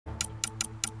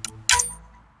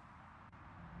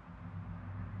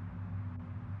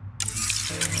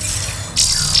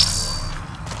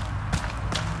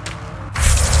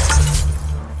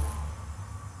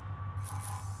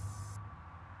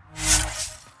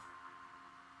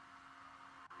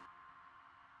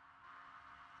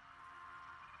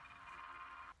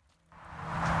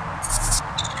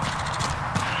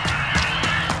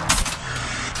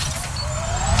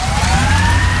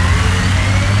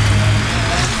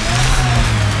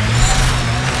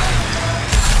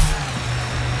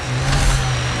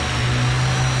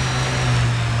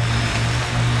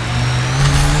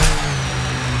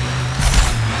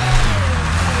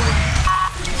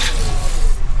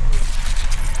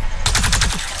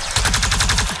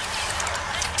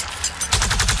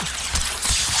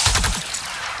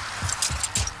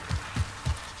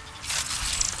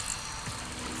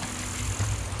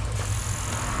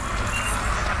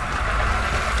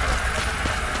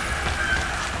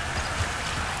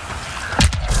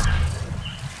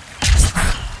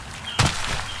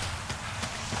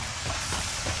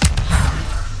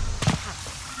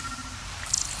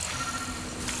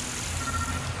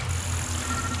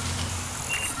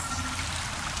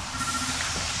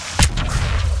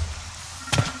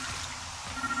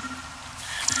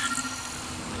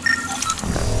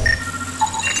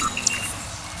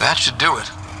That should do it.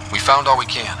 We found all we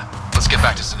can. Let's get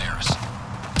back to Daenerys.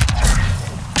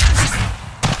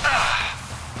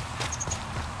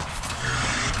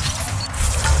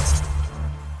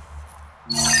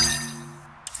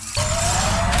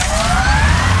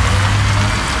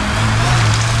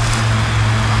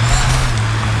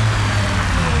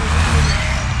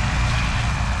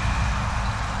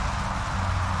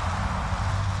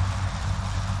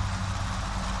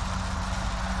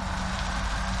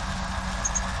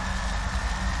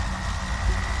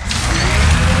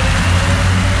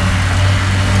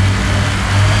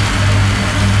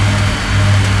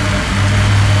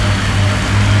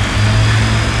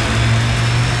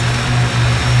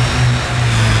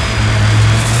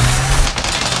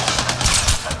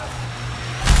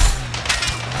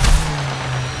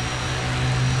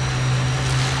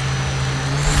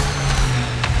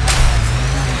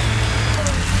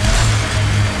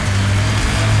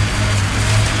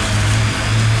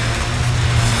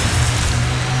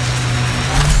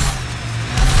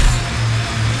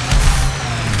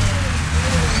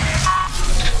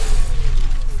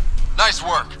 Nice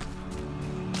work.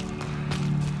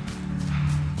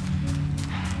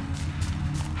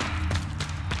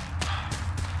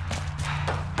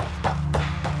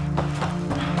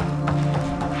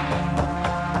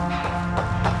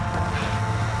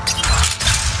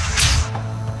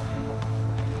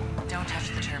 Don't touch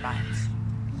the turbines.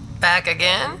 Back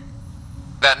again?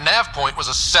 That nav point was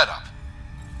a setup.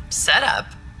 Setup?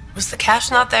 Was the cache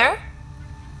not there?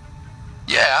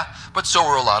 Yeah, but so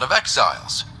were a lot of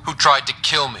exiles who tried to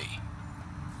kill me.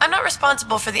 I'm not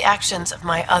responsible for the actions of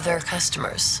my other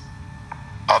customers.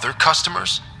 Other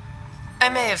customers? I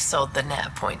may have sold the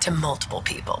nav point to multiple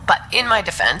people, but in my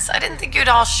defense, I didn't think you'd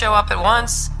all show up at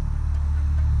once.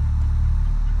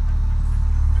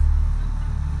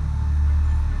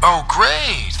 Oh,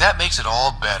 great. That makes it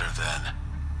all better then.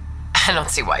 I don't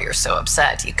see why you're so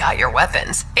upset. You got your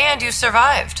weapons, and you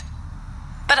survived.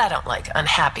 But I don't like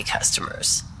unhappy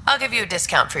customers. I'll give you a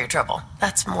discount for your trouble.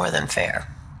 That's more than fair.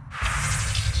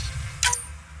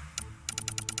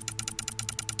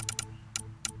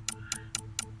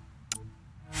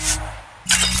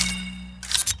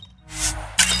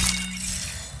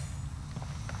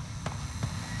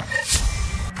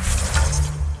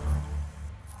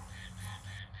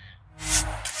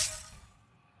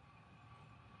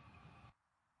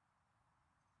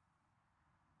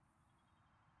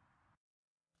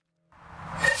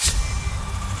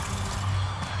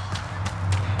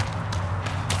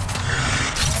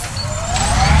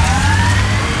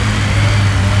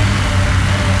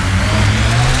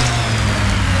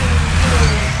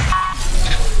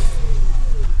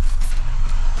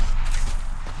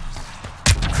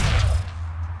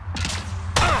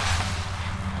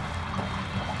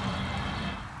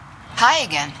 Hi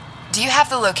again. Do you have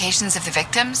the locations of the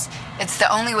victims? It's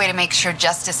the only way to make sure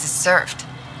justice is served.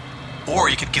 Or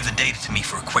you could give the data to me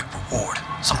for a quick reward.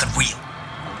 Something real.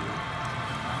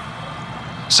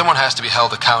 Someone has to be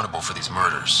held accountable for these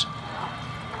murders.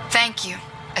 Thank you.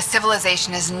 A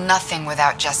civilization is nothing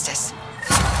without justice.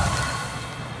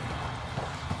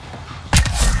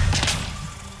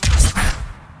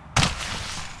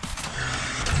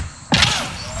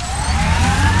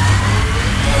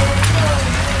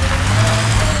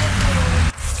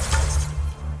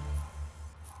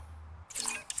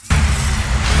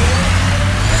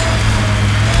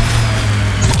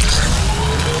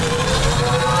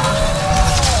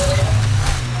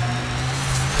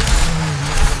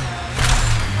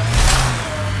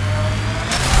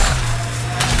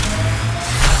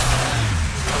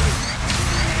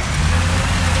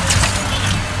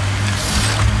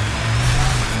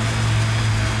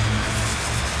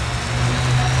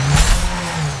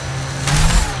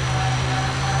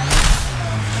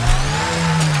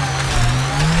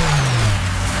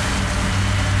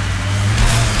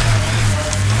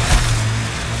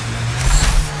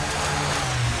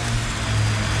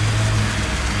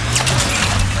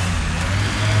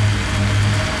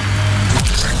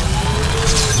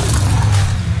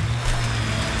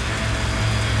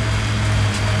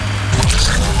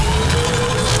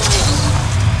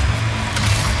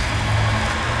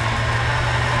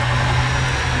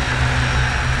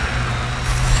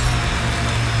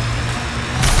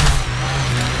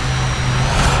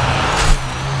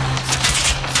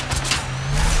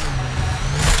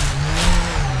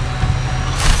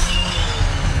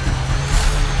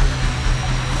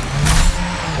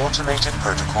 Automated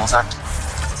protocols active.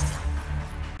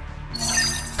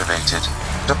 Activated.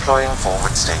 Deploying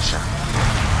forward station.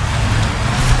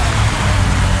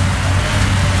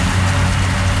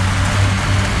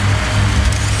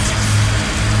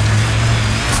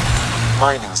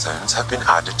 mining zones have been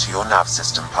added to your nav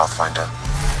system, Pathfinder.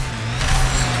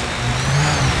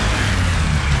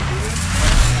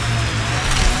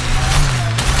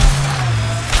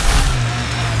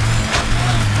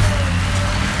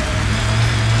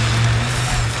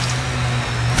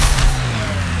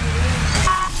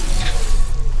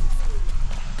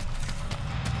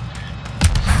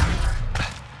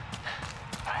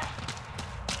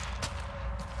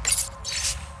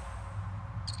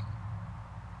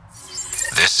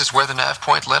 This is where the nav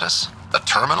point led us? A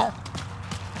terminal?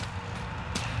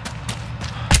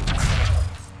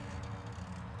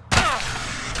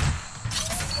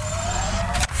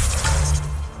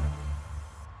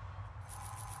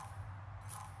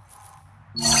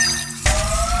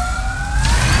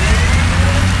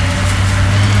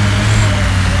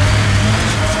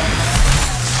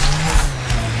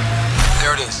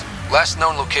 There it is. Last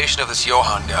known location of this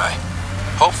Johann guy.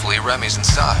 Hopefully Remy's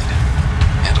inside.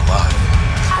 And alive.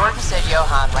 Gordon said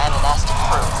Johann ran a nasty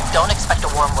crew. Don't expect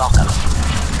a warm welcome.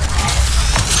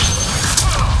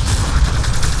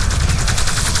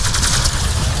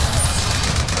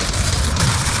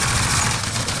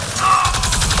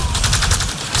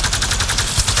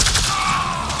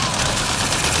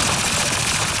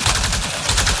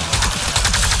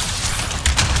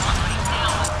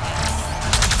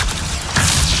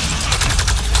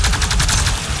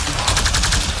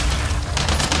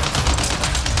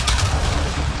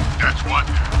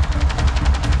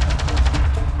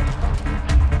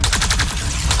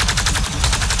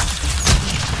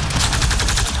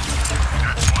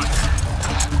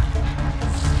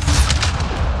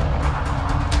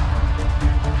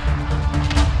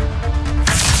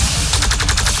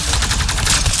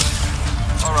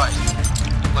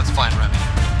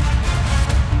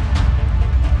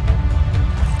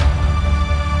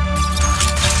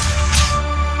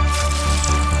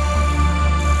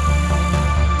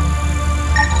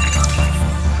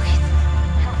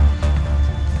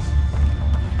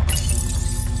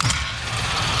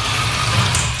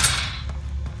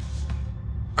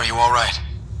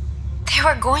 They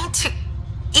were going to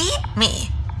eat me.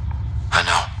 I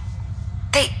know.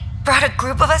 They brought a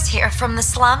group of us here from the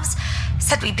slums,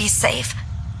 said we'd be safe.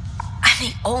 I'm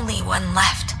the only one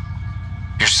left.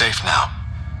 You're safe now.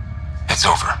 It's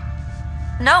over.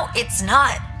 No, it's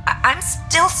not. I'm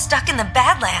still stuck in the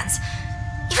Badlands,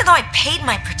 even though I paid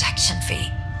my protection fee.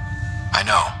 I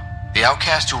know. The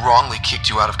outcast who wrongly kicked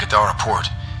you out of Gadara Port.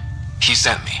 He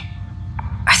sent me.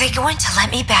 Are they going to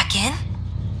let me back in?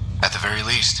 At the very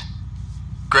least.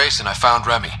 Grayson, I found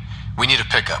Remy. We need a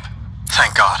pickup.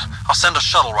 Thank God. I'll send a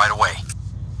shuttle right away.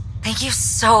 Thank you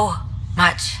so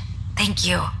much. Thank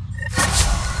you.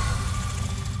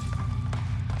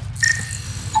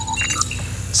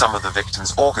 Some of the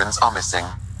victim's organs are missing.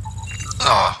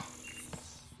 Oh.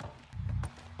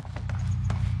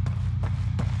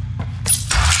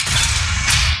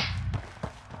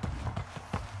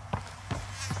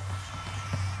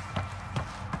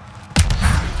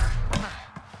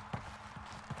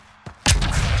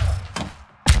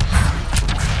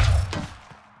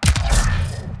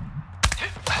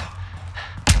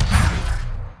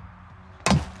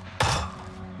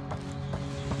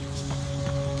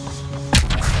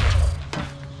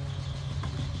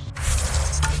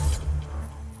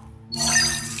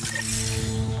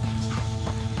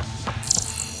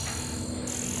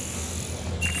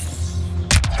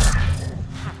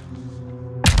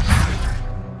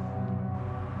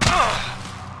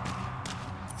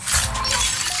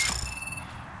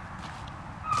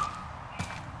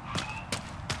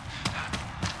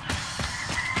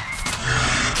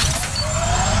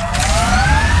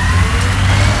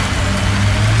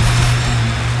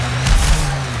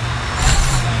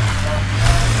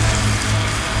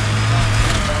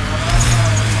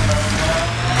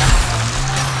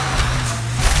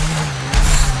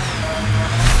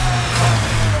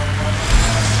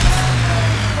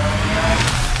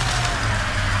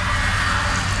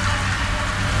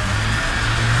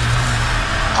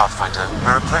 Pathfinder,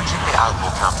 we're approaching the outlaw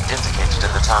camp indicated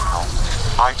in the terminal.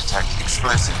 I detect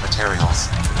explosive materials.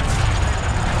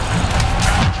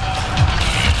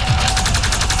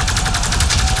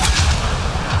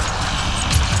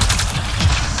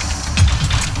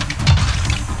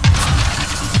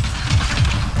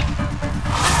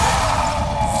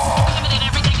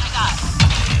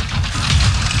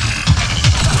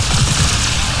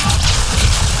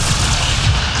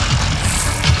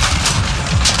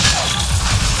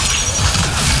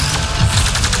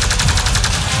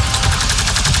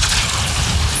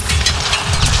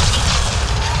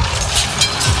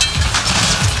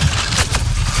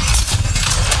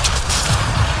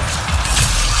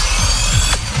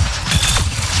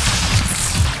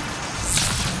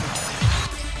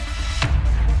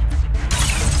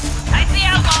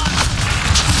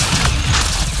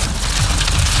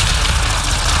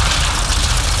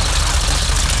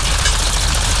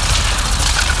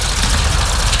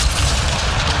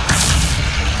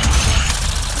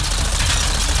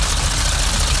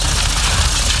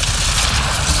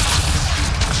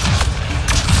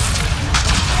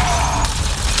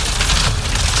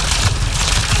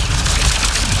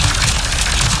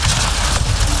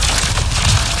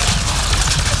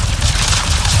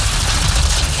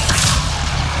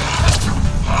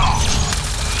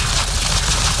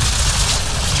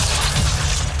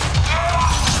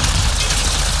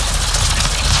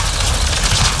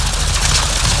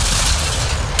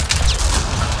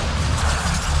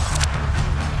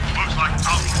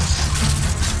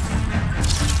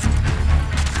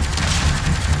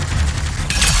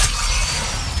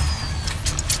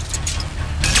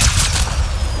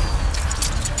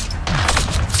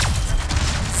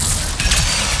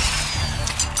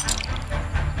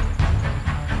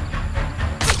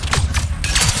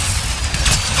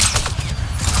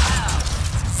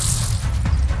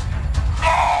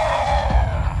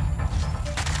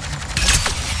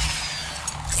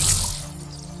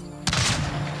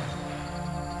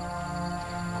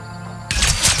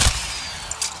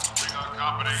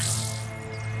 company.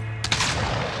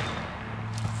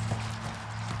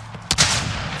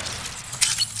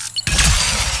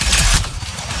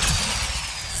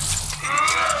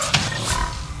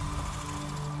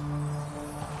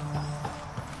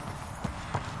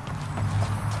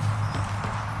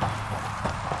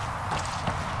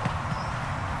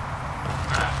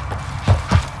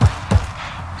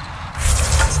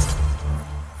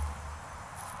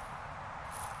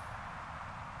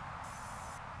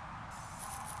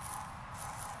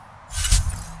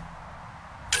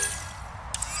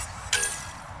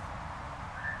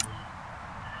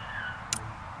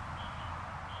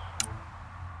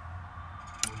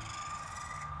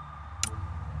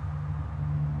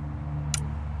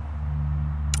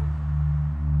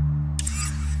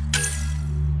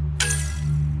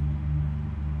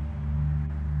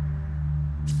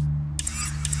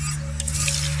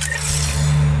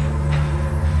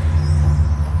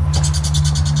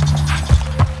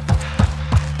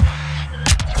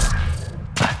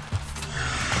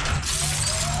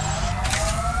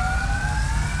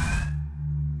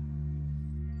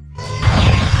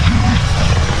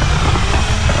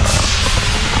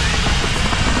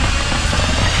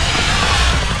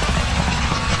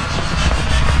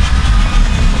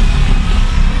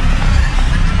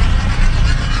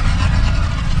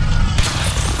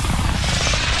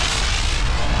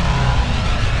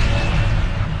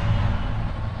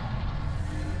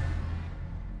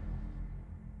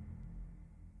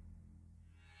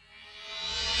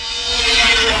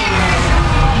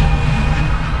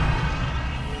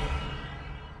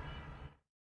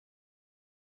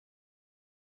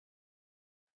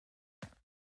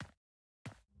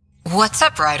 What's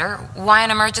up, Ryder? Why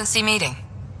an emergency meeting?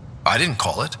 I didn't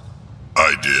call it.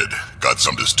 I did. Got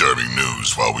some disturbing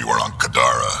news while we were on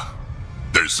Kadara.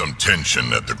 There's some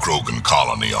tension at the Krogan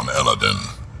colony on Eladin.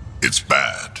 It's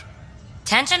bad.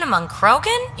 Tension among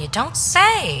Krogan? You don't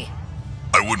say.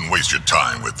 I wouldn't waste your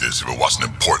time with this if it wasn't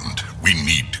important. We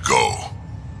need to go.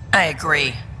 I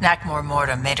agree. Nakmor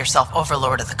Morta made herself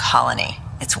overlord of the colony.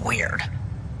 It's weird.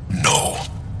 No.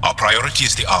 Our priority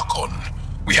is the Archon.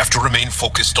 We have to remain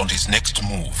focused on his next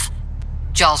move.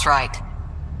 Jall's right.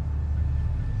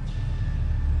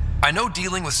 I know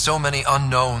dealing with so many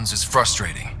unknowns is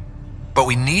frustrating, but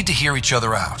we need to hear each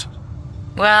other out.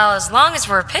 Well, as long as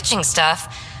we're pitching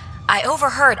stuff, I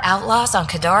overheard outlaws on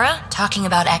Kadara talking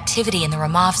about activity in the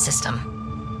Ramov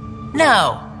system.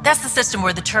 No, that's the system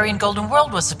where the Turian Golden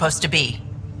World was supposed to be.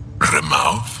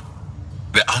 Ramov?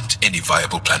 There aren't any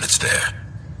viable planets there.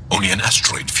 Only an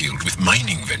asteroid field with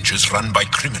mining ventures run by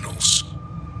criminals.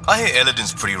 I hear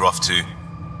Eladin's pretty rough too.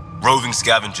 Roving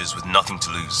scavengers with nothing to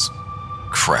lose.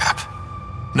 Crap.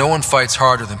 No one fights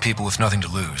harder than people with nothing to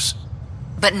lose.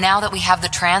 But now that we have the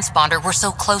transponder, we're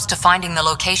so close to finding the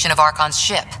location of Archon's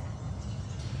ship.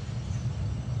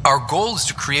 Our goal is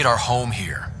to create our home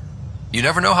here. You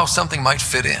never know how something might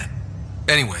fit in.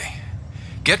 Anyway,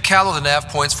 get Callow the nav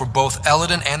points for both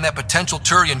Eladin and that potential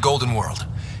Turian Golden World.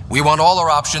 We want all our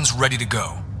options ready to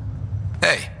go.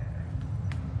 Hey,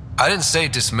 I didn't say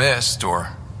dismissed or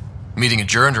meeting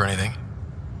adjourned or anything.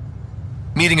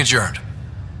 Meeting adjourned.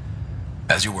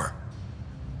 As you were.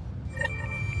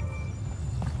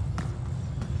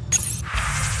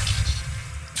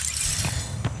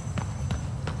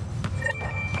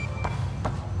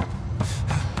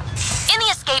 In the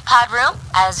escape pod room,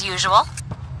 as usual.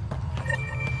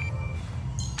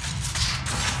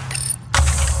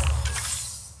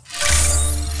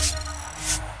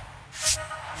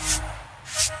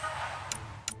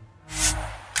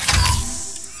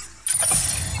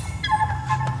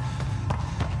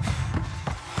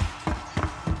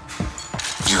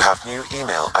 You have new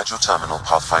email at your terminal,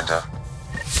 Pathfinder.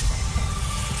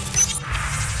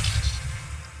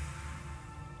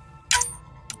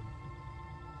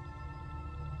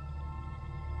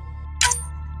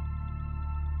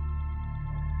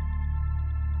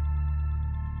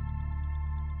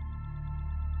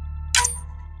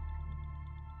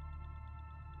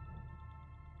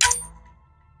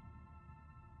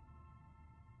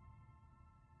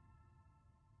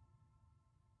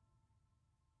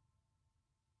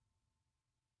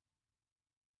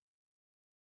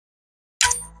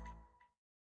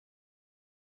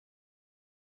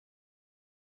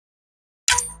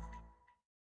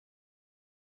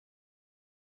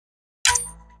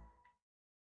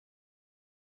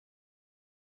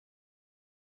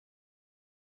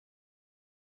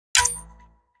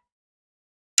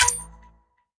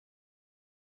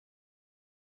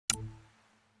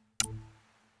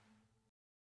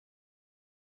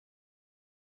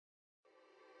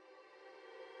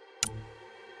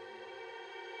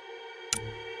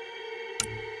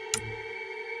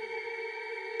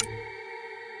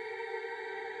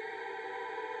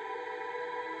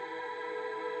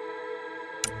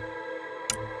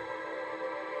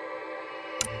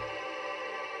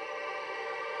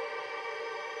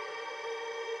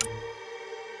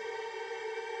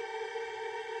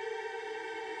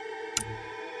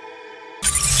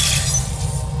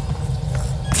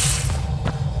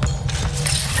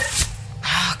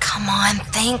 Come on,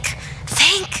 think.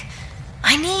 Think!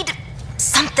 I need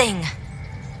something.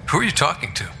 Who are you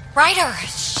talking to? Ryder,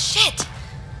 shit!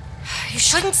 You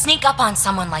shouldn't sneak up on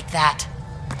someone like that.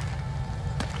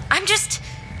 I'm just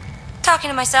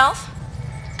talking to myself.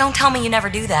 Don't tell me you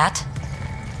never do that.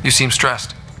 You seem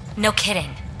stressed. No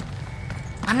kidding.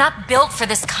 I'm not built for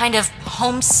this kind of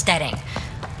homesteading.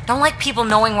 Don't like people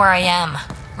knowing where I am,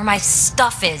 where my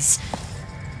stuff is.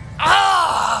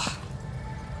 Ugh!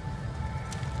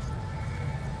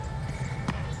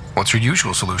 What's your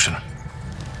usual solution?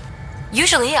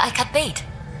 Usually, I cut bait.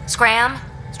 Scram,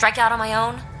 strike out on my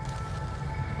own.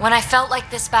 When I felt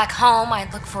like this back home,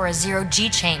 I'd look for a zero-G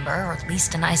chamber, or at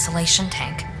least an isolation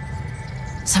tank.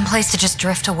 Someplace to just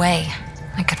drift away.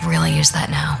 I could really use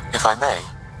that now. If I may,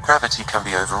 gravity can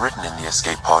be overridden in the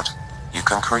escape pod. You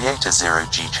can create a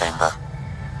zero-G chamber.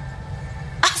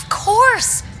 Of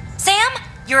course! Sam,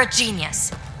 you're a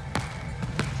genius.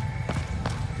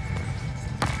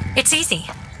 It's easy.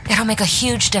 It'll make a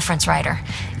huge difference, Ryder.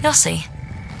 You'll see.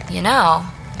 You know,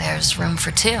 there's room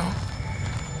for two.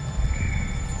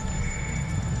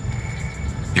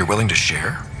 You're willing to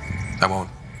share? I won't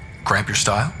cramp your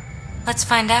style? Let's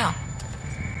find out.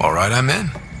 All right, I'm in.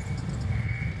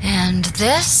 And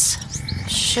this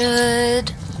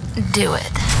should do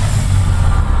it.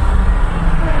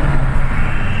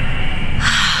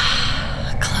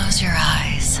 Close your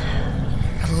eyes.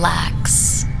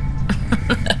 Relax.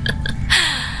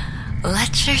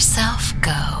 Let yourself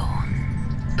go.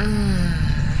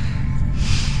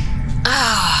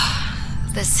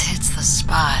 This hits the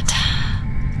spot.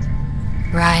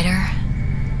 Ryder?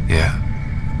 Yeah?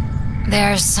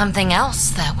 There's something else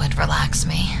that would relax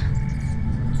me.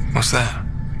 What's that?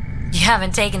 You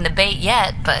haven't taken the bait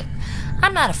yet, but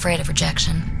I'm not afraid of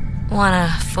rejection. Wanna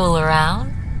fool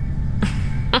around?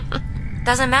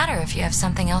 Doesn't matter if you have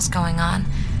something else going on.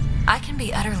 I can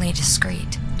be utterly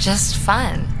discreet. Just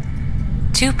fun.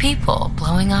 Two people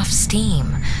blowing off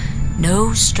steam.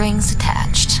 No strings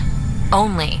attached.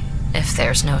 Only if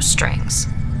there's no strings.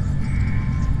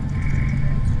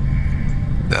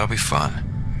 That'll be fun.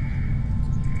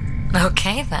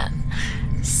 Okay then.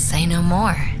 Say no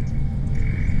more.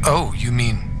 Oh, you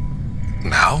mean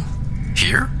now?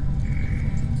 Here?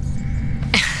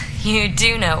 You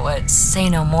do know what say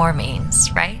no more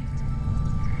means, right?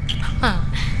 Huh.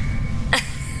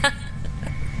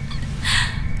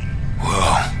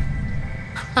 Whoa.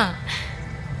 Huh.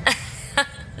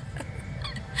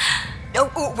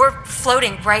 No, we're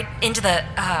floating right into the,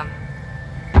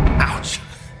 Ouch.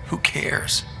 Who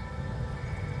cares?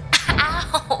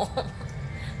 Ow!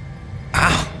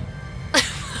 Ow.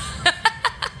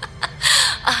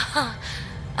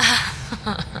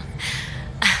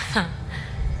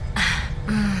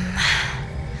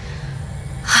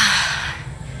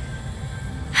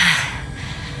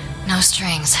 No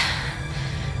strings.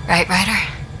 Right, Ryder?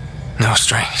 No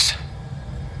strings.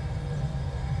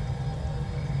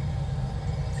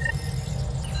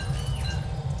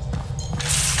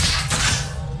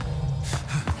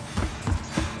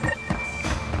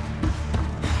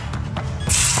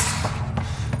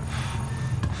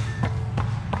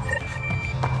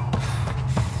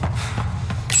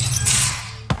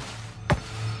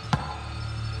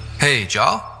 Hey,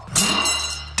 Jal.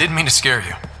 Didn't mean to scare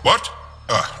you. What?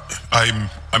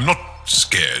 I'm not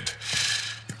scared.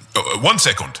 1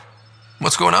 second.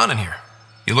 What's going on in here?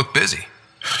 You look busy.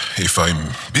 If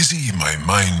I'm busy, my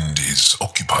mind is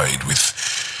occupied with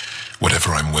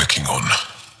whatever I'm working on,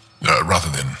 rather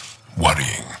than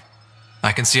worrying.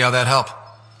 I can see how that helped.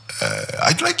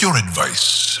 I'd like your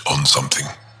advice on something.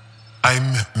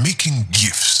 I'm making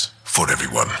gifts for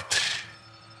everyone.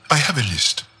 I have a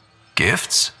list.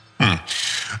 Gifts?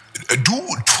 Do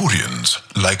Turians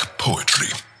like poetry?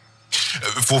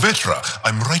 For Vetra,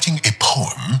 I'm writing a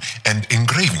poem and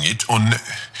engraving it on...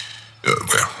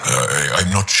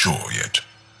 I'm not sure yet.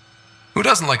 Who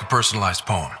doesn't like a personalized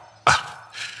poem?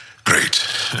 Great.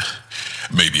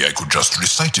 Maybe I could just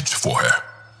recite it for her.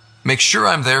 Make sure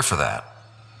I'm there for that.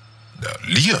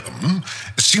 Liam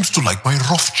seems to like my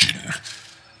Rofgin.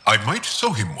 I might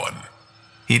sew him one.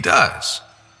 He does.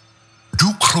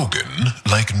 Do Krogan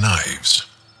like knives?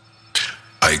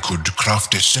 I could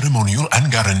craft a ceremonial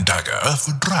Angaran dagger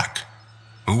for Drac.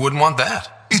 Who wouldn't want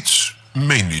that? It's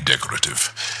mainly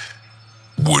decorative.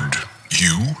 Would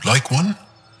you like one?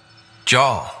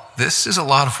 Jal, this is a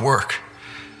lot of work.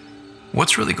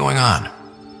 What's really going on?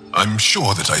 I'm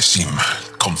sure that I seem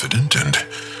confident and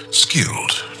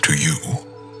skilled to you,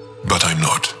 but I'm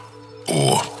not.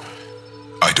 Or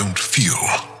I don't feel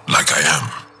like I am.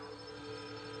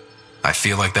 I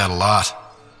feel like that a lot.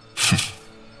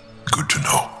 Good to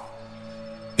know.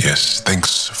 Yes,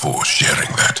 thanks for sharing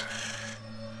that.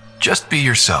 Just be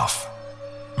yourself.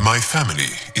 My family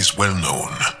is well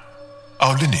known.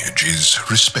 Our lineage is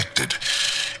respected,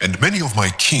 and many of my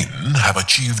kin have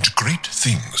achieved great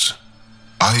things.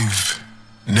 I've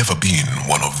never been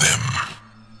one of them.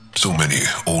 So many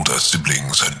older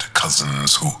siblings and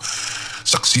cousins who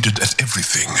succeeded at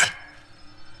everything.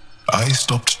 I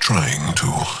stopped trying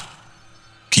to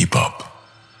keep up.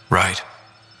 Right.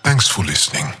 Thanks for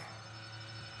listening.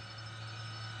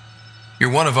 You're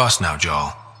one of us now,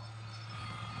 Jal.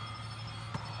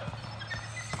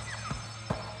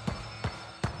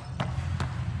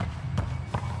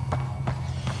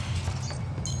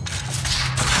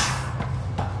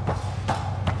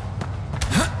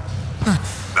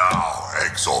 Now,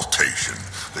 exaltation.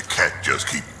 The cat just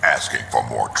keep asking for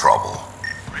more trouble.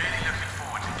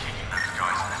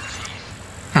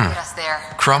 Get us there.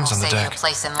 Crumbs We'll on the save deck. your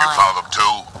place in You line. found them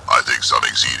too? I think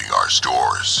something's eating our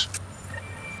stores.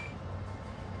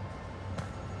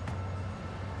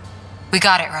 We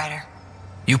got it, Ryder.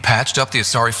 You patched up the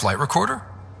Asari flight recorder?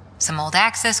 Some old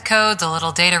access codes, a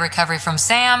little data recovery from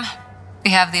Sam.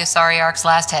 We have the Asari Ark's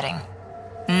last heading.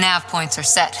 Nav points are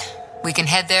set. We can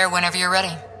head there whenever you're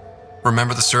ready.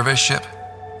 Remember the survey ship?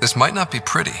 This might not be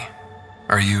pretty.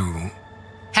 Are you...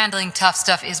 Handling tough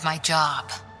stuff is my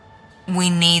job. We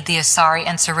need the Asari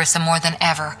and Sarissa more than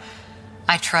ever.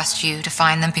 I trust you to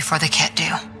find them before the Ket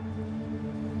do.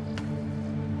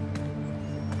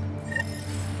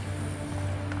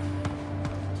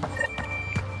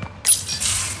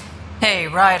 Hey,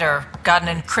 Ryder. Got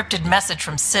an encrypted message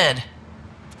from Sid.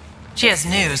 She has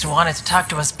news and wanted to talk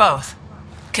to us both.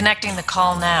 Connecting the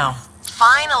call now.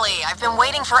 Finally! I've been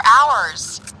waiting for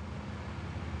hours!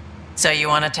 So you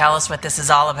want to tell us what this is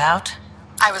all about?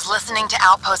 I was listening to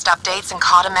Outpost updates and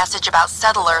caught a message about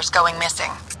settlers going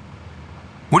missing.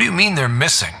 What do you mean they're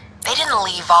missing? They didn't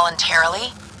leave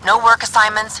voluntarily. No work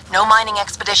assignments, no mining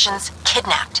expeditions,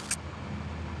 kidnapped.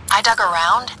 I dug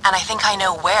around, and I think I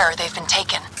know where they've been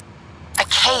taken. A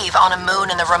cave on a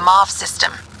moon in the Ramov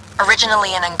system.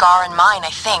 Originally an Angaran mine, I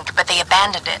think, but they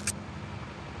abandoned it.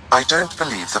 I don't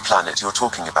believe the planet you're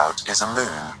talking about is a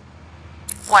moon.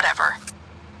 Whatever.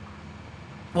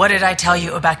 What did I tell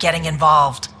you about getting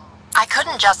involved? I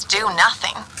couldn't just do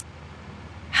nothing.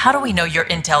 How do we know your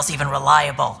intel's even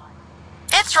reliable?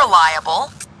 It's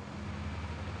reliable.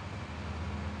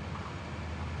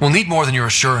 We'll need more than your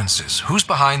assurances. Who's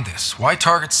behind this? Why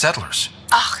target settlers?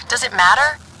 Ugh, does it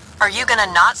matter? Are you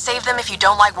gonna not save them if you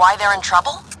don't like why they're in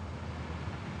trouble?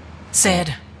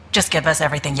 Sid, just give us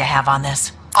everything you have on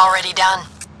this. Already done.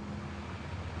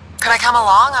 Could I come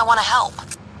along? I want to help.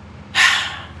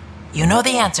 You know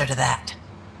the answer to that.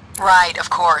 Right, of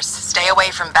course. Stay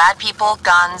away from bad people,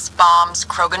 guns, bombs,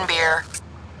 Krogan beer.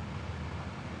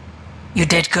 You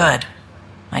did good.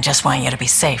 I just want you to be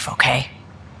safe, okay?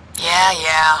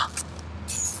 Yeah.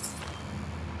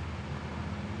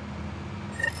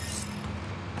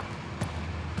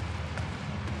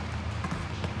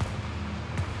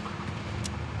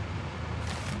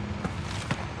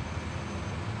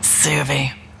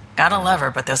 Suvi. Gotta love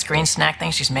her, but those green snack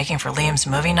things she's making for Liam's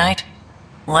movie night?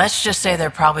 Let's just say they're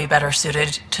probably better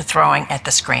suited to throwing at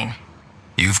the screen.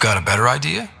 You've got a better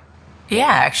idea? Yeah,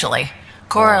 actually.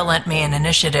 Cora lent me an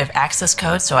initiative access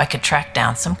code so I could track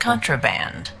down some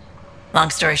contraband. Long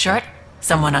story short,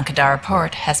 someone on Kadara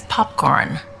Port has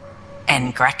popcorn.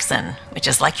 And Grexon, which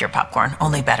is like your popcorn,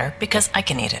 only better because I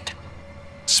can eat it.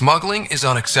 Smuggling is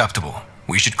unacceptable.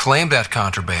 We should claim that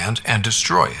contraband and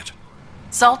destroy it.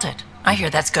 Salt it. I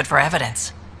hear that's good for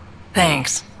evidence.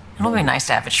 Thanks. It'll be nice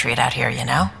to have a treat out here, you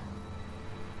know?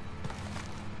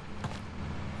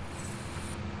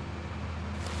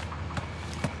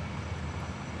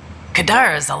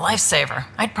 Kadara is a lifesaver.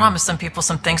 I'd promised some people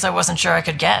some things I wasn't sure I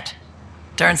could get.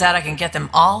 Turns out I can get them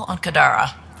all on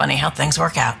Kadara. Funny how things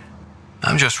work out.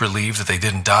 I'm just relieved that they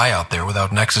didn't die out there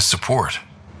without Nexus support.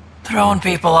 Throwing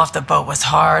people off the boat was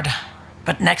hard,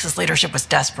 but Nexus leadership was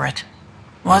desperate.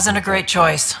 Wasn't a great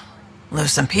choice.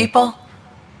 Lose some people,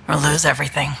 or lose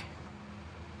everything.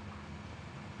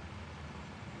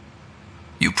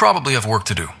 You probably have work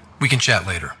to do. We can chat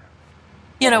later.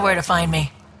 You know where to find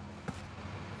me.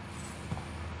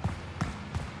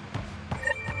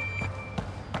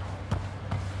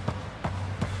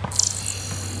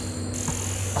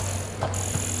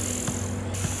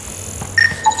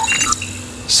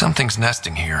 Something's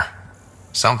nesting here.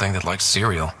 Something that likes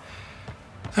cereal.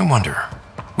 I wonder,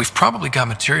 we've probably got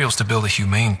materials to build a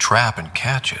humane trap and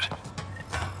catch it.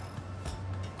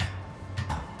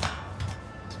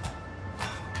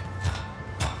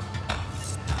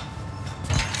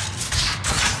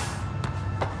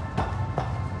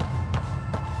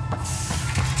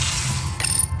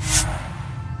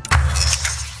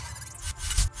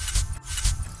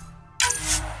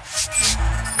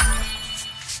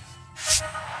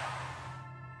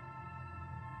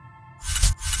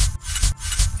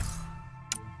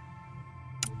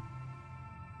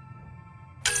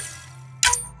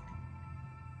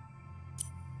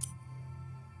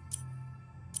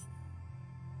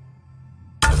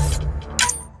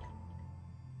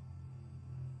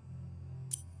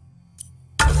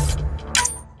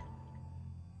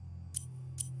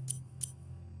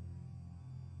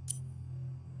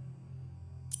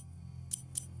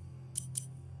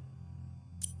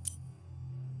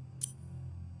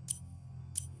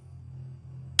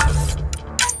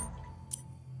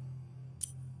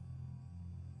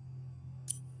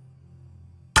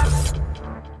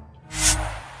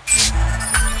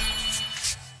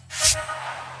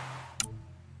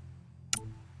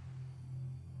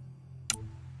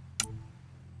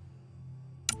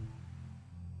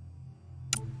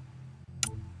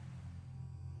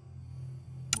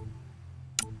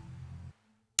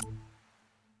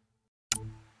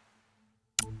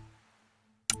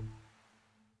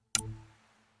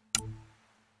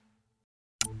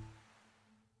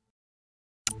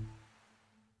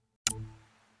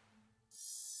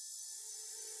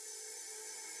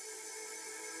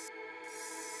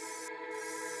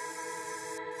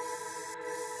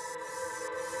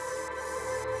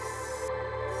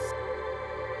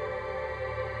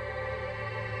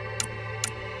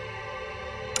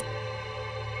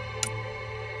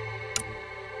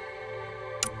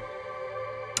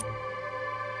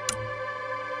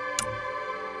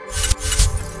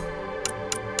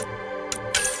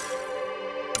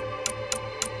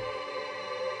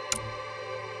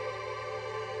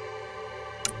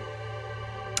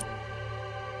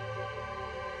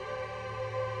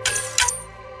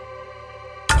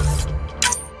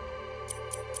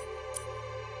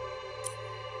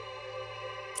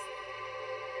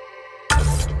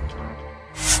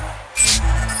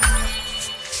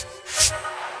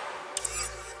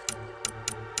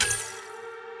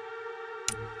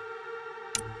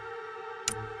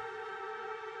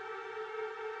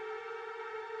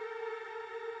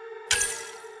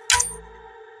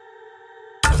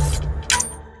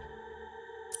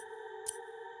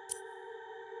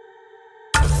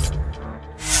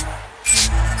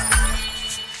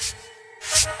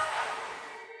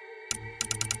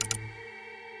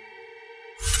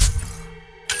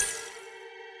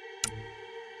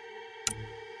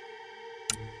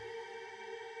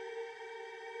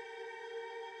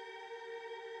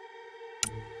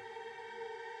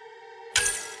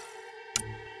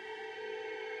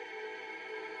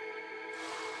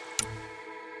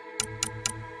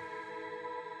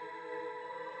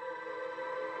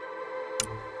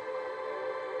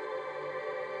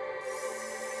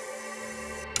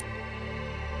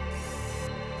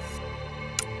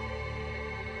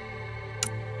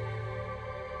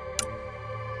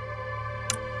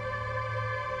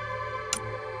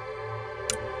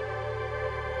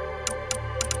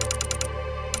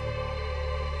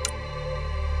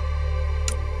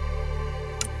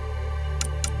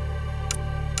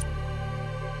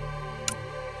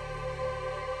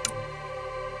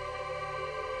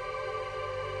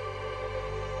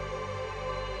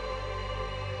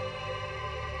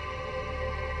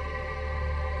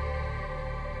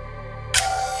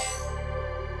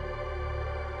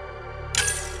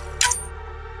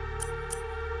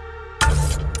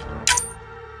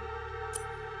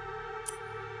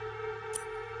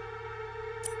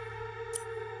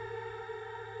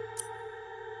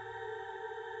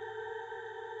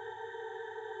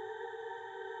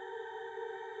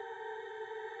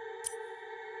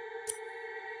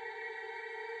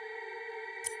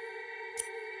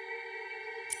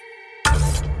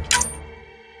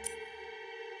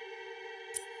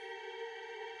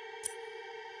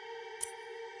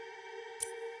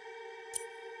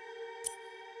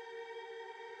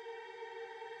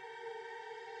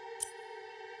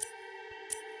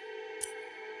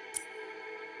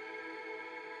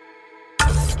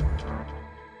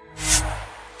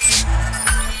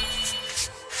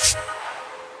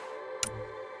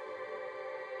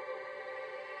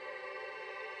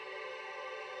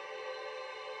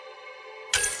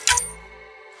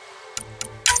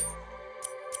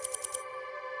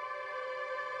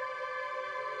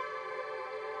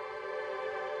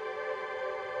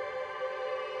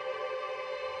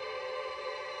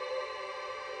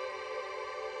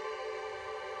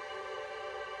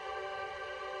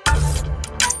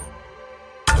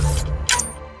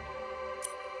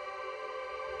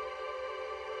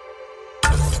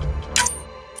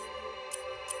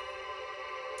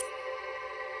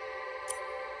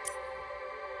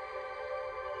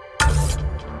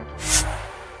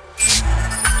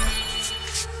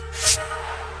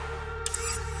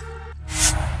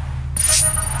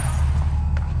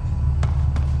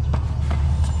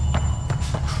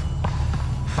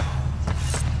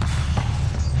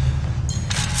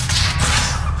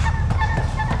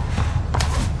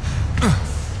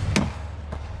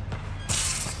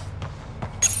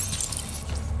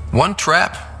 One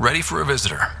trap, ready for a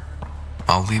visitor.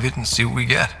 I'll leave it and see what we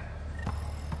get.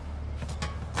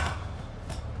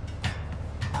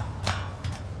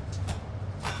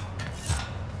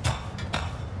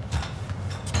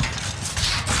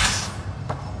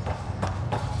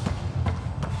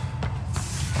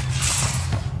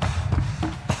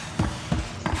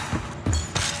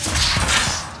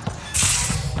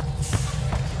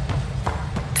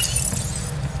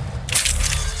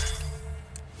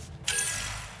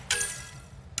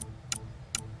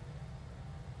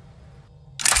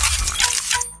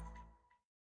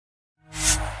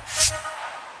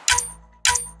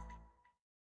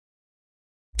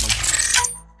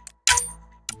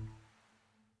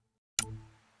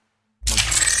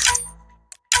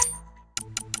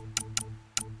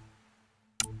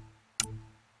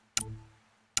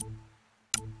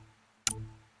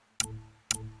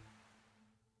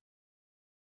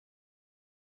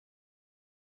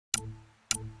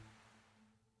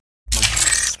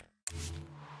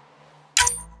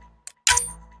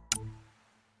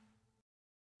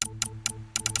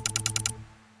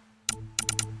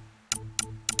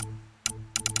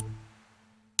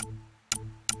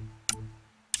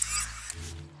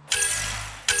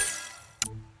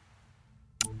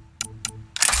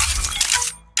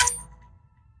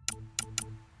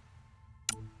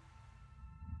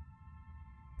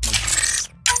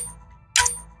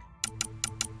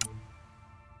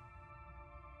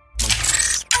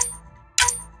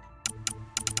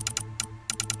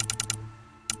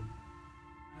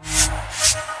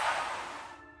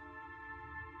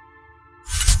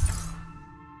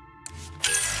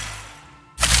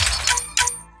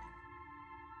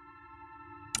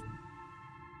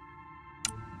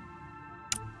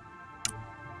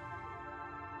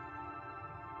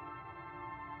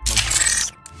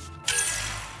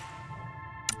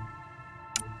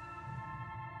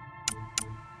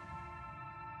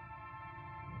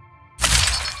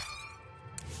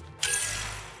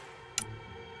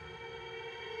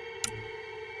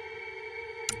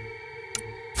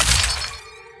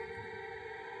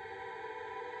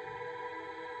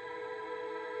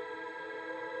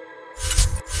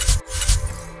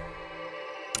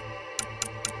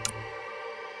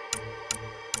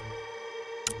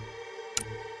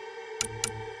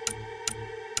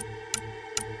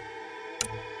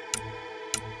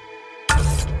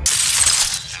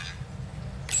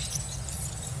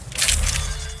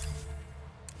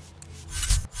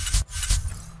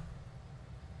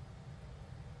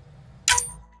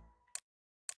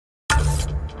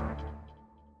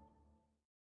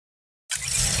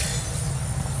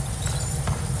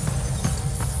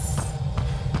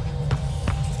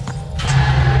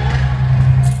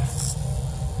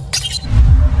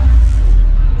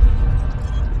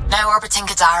 Now orbiting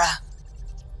Kadara.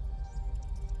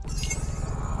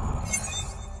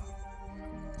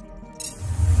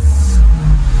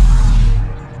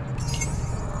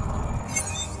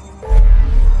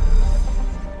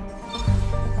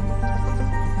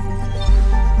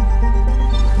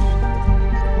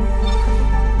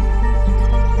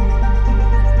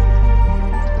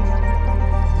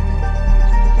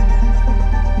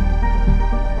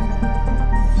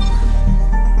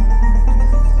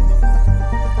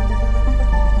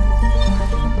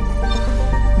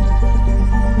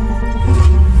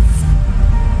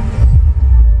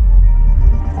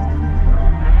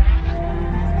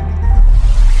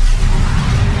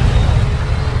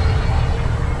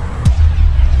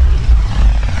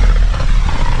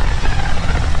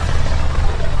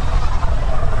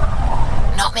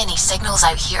 Signals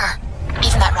out here.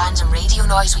 Even that random radio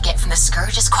noise we get from the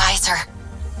Scourge is quieter.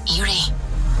 Eerie.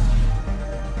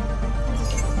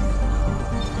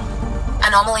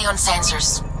 Anomaly on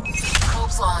sensors.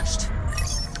 Probes launched.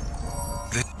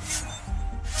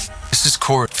 This is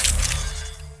Cora's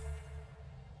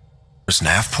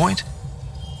nav point?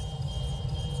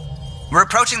 We're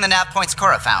approaching the nav points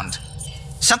Cora found.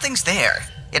 Something's there.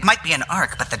 It might be an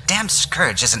arc, but the damn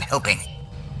Scourge isn't helping.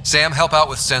 Sam, help out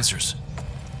with sensors.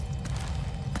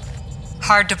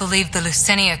 Hard to believe the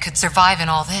Lucinia could survive in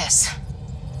all this.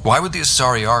 Why would the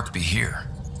Asari Ark be here?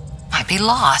 Might be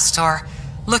lost or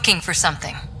looking for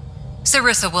something.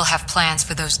 Sarissa will have plans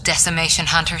for those decimation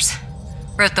hunters.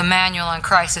 Wrote the manual on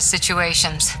crisis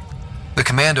situations. The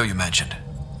commando you mentioned.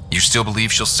 You still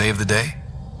believe she'll save the day?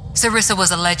 Sarissa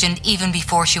was a legend even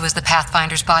before she was the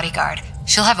Pathfinder's bodyguard.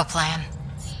 She'll have a plan.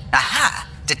 Aha!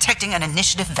 Detecting an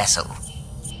initiative vessel.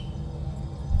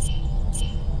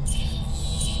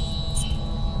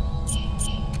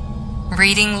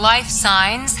 Reading life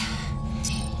signs.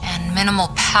 And minimal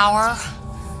power.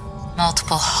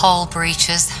 Multiple hull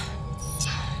breaches.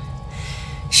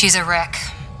 She's a wreck.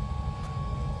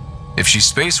 If she's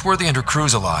space-worthy and her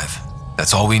crew's alive,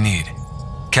 that's all we need.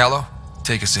 Callow,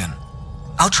 take us in.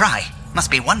 I'll try.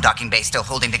 Must be one docking bay still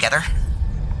holding together.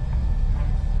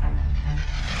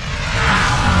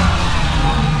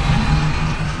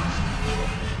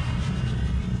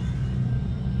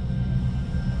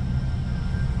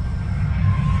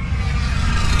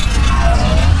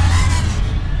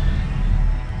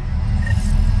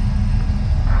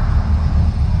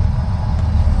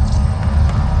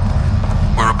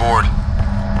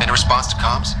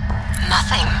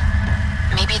 Nothing.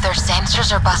 Maybe their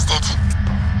sensors are busted.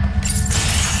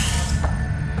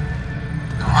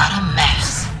 What a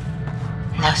mess.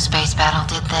 No space battle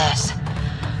did this.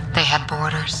 They had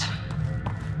borders.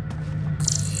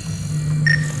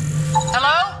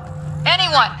 Hello?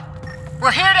 Anyone?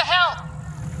 We're here to help.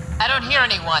 I don't hear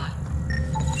anyone.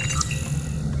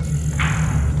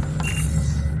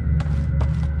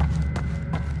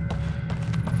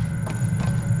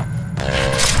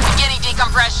 Beginning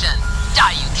decompression.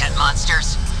 Die, you cat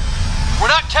monsters. We're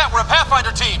not Cat, we're a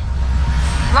Pathfinder team.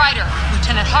 Ryder,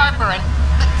 Lieutenant Harper, and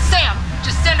Sam,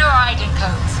 just send her our agent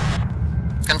codes.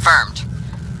 Confirmed.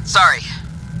 Sorry.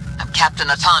 I'm Captain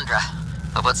Atandra,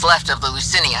 of what's left of the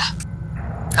Lucinia.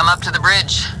 Come up to the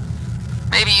bridge.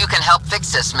 Maybe you can help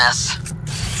fix this mess.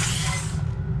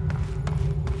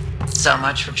 So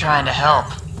much for trying to help.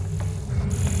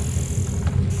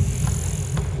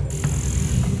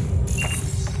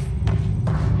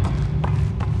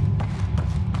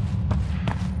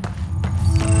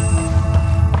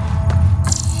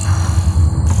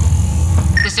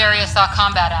 This area saw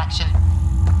combat action.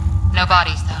 No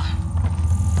bodies,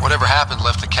 though. Whatever happened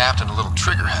left the captain a little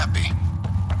trigger happy.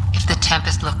 If the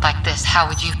Tempest looked like this, how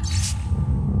would you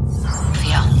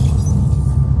feel?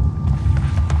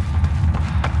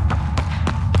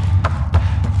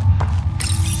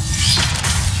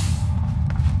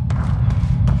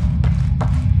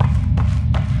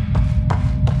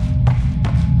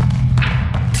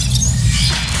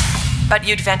 But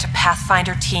you'd vent a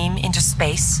Pathfinder team into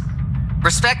space?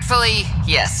 Respectfully,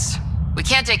 yes. We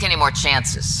can't take any more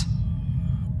chances.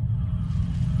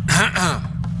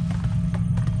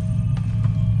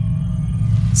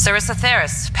 Sarissa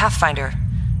Theris, Pathfinder.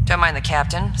 Don't mind the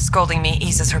captain. Scolding me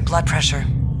eases her blood pressure.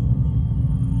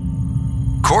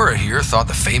 Cora here thought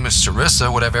the famous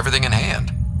Sarissa would have everything in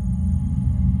hand.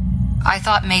 I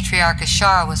thought Matriarch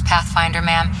Ashara was Pathfinder,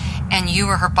 ma'am, and you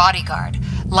were her bodyguard,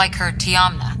 like her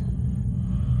Tiamna.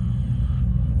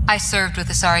 I served with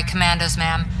the Asari Commandos,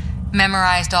 ma'am.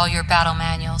 Memorized all your battle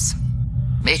manuals.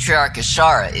 Matriarch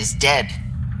Ashara is dead.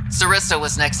 Sarissa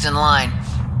was next in line.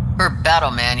 Her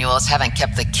battle manuals haven't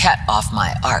kept the cat off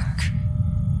my ark.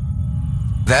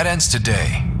 That ends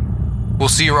today. We'll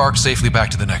see your ark safely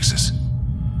back to the Nexus.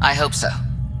 I hope so.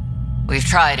 We've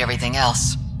tried everything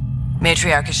else.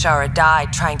 Matriarch Ashara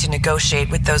died trying to negotiate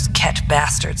with those Ket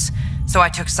bastards, so I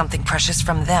took something precious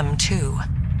from them, too.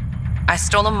 I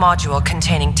stole a module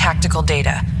containing tactical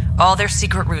data, all their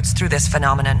secret routes through this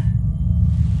phenomenon.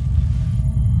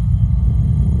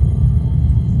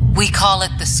 We call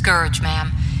it the Scourge,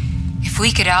 ma'am. If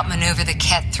we could outmaneuver the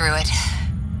Ket through it...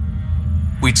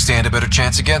 we'd stand a better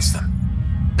chance against them.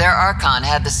 Their Archon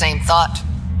had the same thought.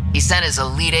 He sent his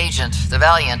elite agent, the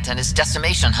Valiant, and his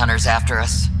decimation hunters after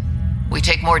us. We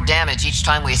take more damage each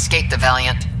time we escape the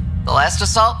Valiant. The last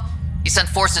assault, he sent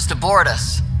forces to board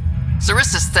us.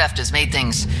 Sarissa's theft has made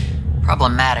things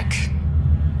problematic.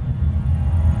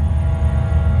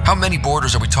 How many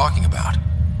boarders are we talking about?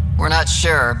 We're not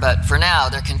sure, but for now,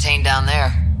 they're contained down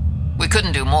there. We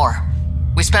couldn't do more.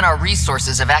 We spent our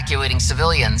resources evacuating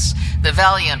civilians. The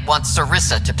Valiant wants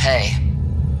Sarissa to pay.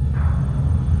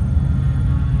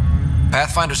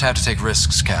 Pathfinders have to take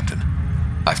risks, Captain.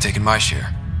 I've taken my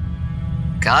share.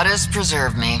 God has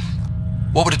preserved me.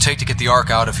 What would it take to get the Ark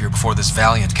out of here before this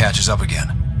Valiant catches up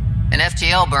again? An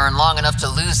FTL burn long enough to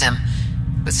lose him.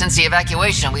 But since the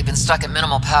evacuation, we've been stuck at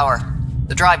minimal power.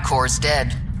 The drive core is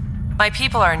dead. My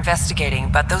people are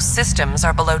investigating, but those systems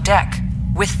are below deck,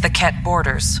 with the Ket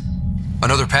borders.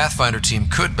 Another Pathfinder team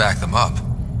could back them up.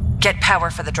 Get power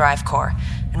for the drive core,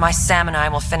 and my Sam and I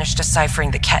will finish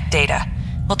deciphering the Ket data.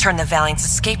 We'll turn the Valiant's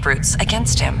escape routes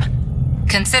against him.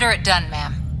 Consider it done,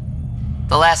 ma'am.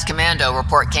 The last commando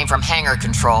report came from hangar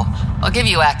control. I'll give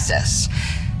you access.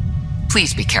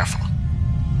 Please be careful.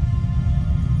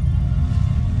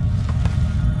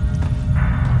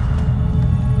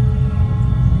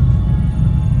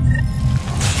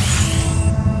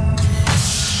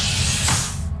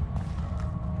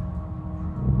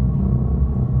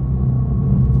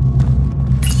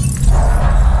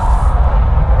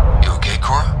 You okay,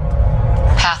 Cora?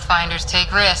 Pathfinders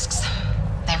take risks.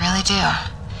 They really do.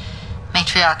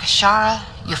 Matriarch Ashara,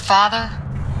 your father.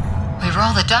 We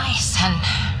roll the dice and...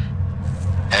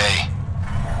 Hey,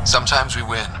 sometimes we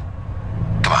win.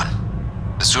 Come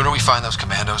on. The sooner we find those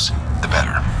commandos, the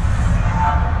better.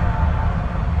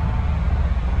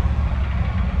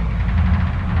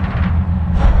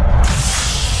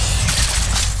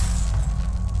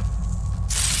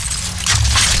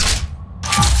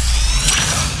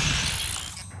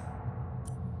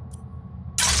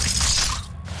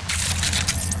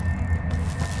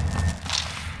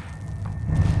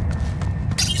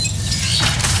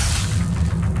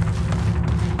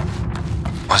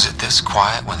 Was it this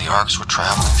quiet when the Arcs were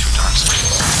traveling through dark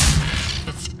space?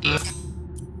 It's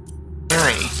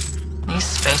eerie. These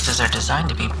spaces are designed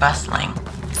to be bustling.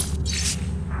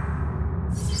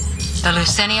 The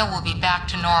Lucinia will be back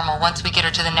to normal once we get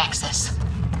her to the Nexus.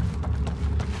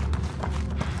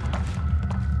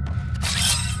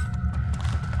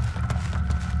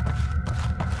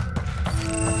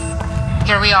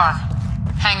 Here we are.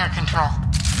 Hangar control.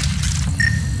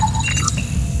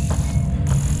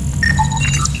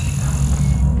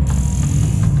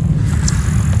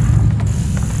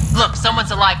 Look, someone's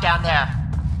alive down there.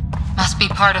 Must be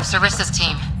part of Sarissa's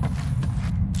team.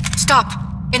 Stop!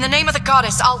 In the name of the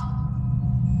goddess, I'll...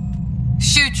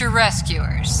 Shoot your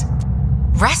rescuers.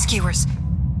 Rescuers?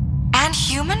 And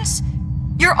humans?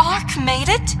 Your Ark made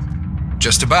it?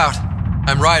 Just about.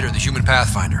 I'm Ryder, the human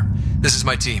pathfinder. This is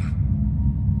my team.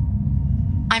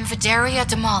 I'm Vidaria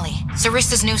Damali,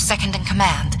 Sarissa's new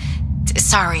second-in-command.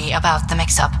 Sorry about the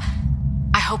mix-up.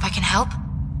 I hope I can help?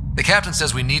 The captain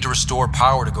says we need to restore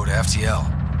power to go to FTL.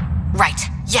 Right.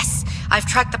 Yes. I've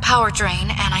tracked the power drain,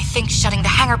 and I think shutting the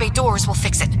hangar bay doors will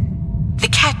fix it. The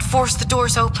Ket forced the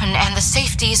doors open, and the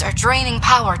safeties are draining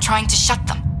power trying to shut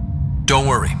them. Don't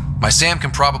worry. My Sam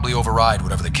can probably override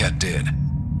whatever the Ket did.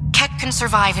 Ket can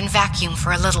survive in vacuum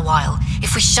for a little while.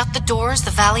 If we shut the doors,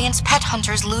 the Valiant's pet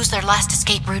hunters lose their last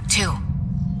escape route too.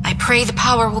 I pray the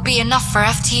power will be enough for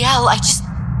FTL.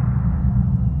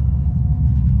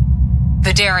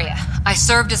 Vidaria, I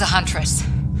served as a huntress.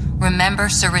 Remember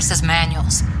Sarissa's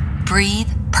manuals. Breathe,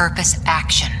 purpose,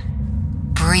 action.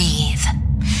 Breathe.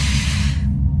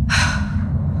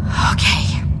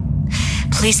 Okay.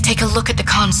 Please take a look at the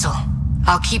console.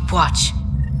 I'll keep watch.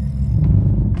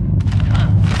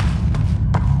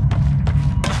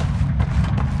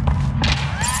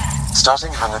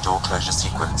 Starting hangar door closure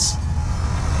sequence.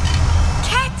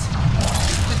 Ket!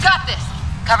 We've got this.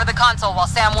 Cover the console while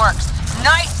Sam works.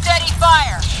 Nice steady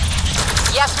fire!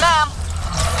 Yes, ma'am.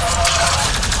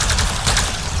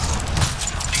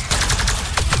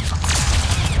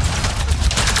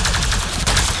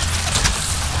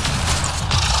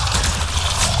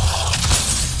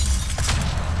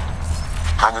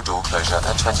 Hangar door closure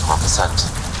at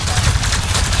 21%.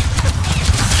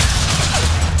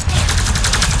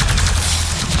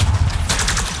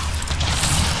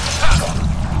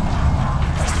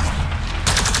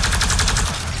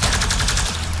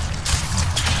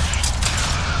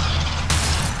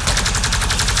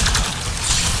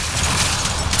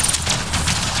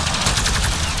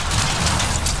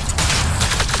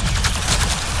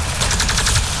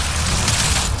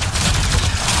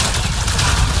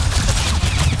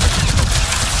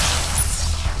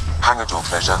 Hangar door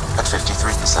closure at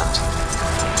 53%.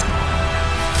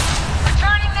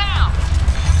 Returning now!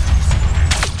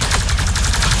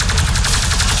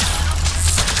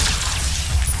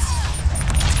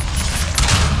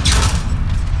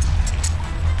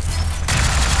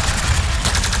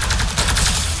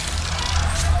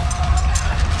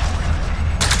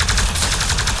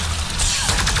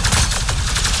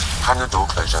 Hangar door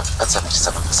closure at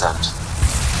 77%.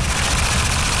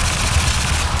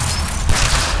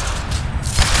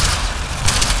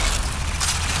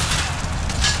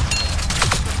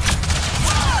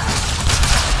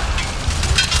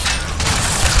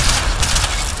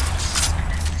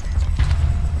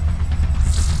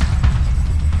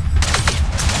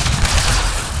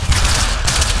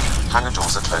 Hangar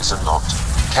doors are closed and locked.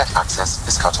 Ket access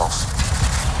is cut off.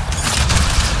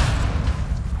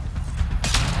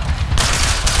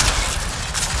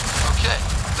 Okay,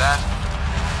 that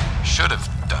should have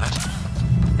done it.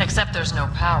 Except there's no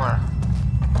power.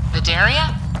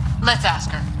 Vidaria? Let's ask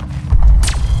her.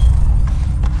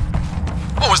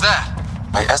 What was that?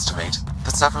 I estimate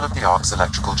that several of the Ark's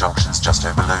electrical junctions just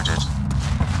overloaded.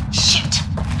 Shit.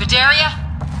 Vidaria?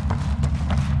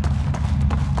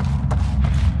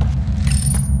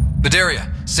 Vidaria,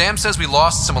 Sam says we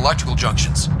lost some electrical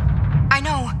junctions. I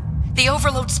know. The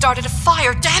overload started a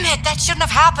fire. Damn it, that shouldn't have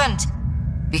happened.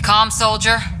 Be calm,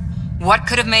 soldier. What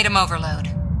could have made him overload?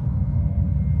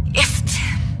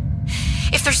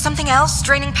 If there's something else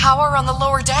draining power on the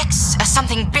lower decks,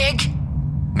 something big...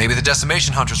 Maybe the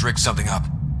decimation hunters rigged something up.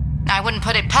 I wouldn't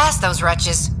put it past those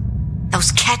wretches.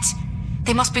 Those Ket,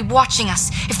 they must be watching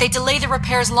us. If they delay the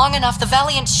repairs long enough, the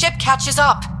Valiant ship catches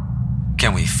up.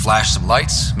 Can we flash some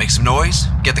lights, make some noise,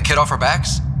 get the Kett off our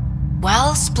backs?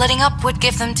 Well, splitting up would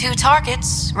give them 2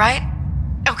 targets, right?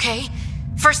 Okay.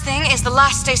 First thing is the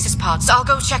last stasis pods. I'll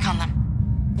go check on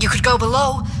them. You could go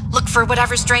below, look for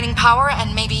whatever's draining power,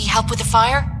 and maybe help with the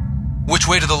fire? Which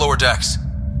way to the lower decks?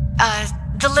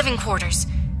 The living quarters.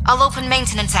 I'll open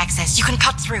maintenance access. You can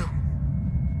cut through.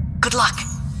 Good luck.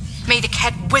 May the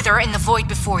Ket wither in the void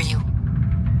before you.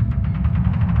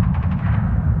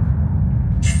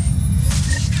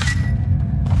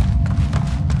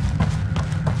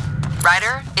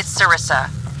 Ryder, it's Sarissa.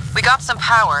 We got some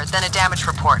power, then a damage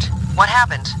report. What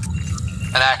happened?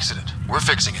 An accident. We're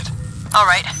fixing it. All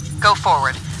right, go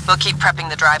forward. We'll keep prepping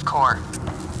the drive core.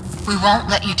 We won't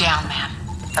let you down, ma'am.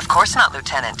 Of course not,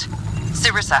 Lieutenant.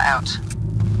 Sarissa out.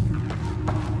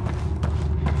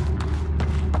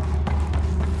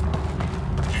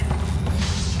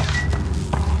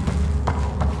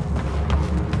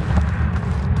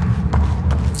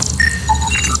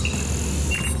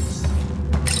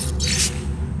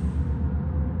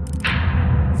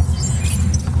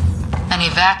 An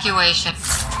evacuation.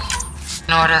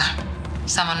 In order.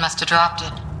 Someone must have dropped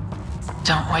it.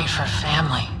 Don't wait for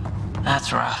family.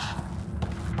 That's rough.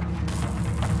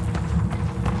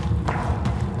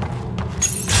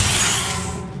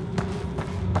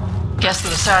 Guess the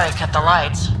Asari cut the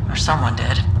lights, or someone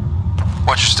did.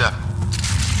 Watch your step.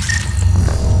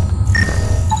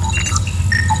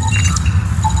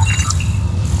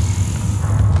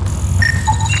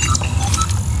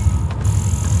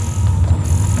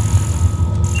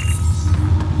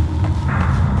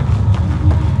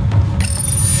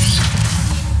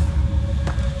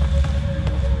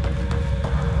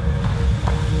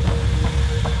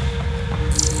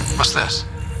 What's this?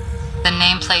 The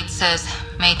nameplate says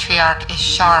Matriarch is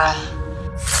Shara,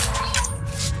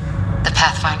 the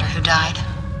Pathfinder who died.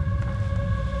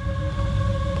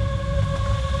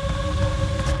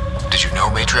 Did you know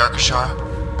Matriarch Shara?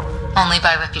 Only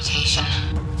by reputation.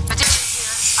 But here,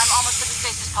 I'm almost at the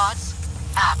stasis pods.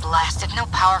 Ah, blasted. No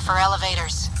power for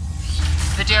elevators.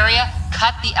 Vidaria,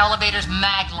 cut the elevator's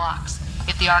mag locks.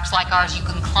 If the Ark's like ours, you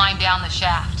can climb down the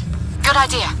shaft. Good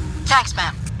idea. Thanks,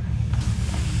 ma'am.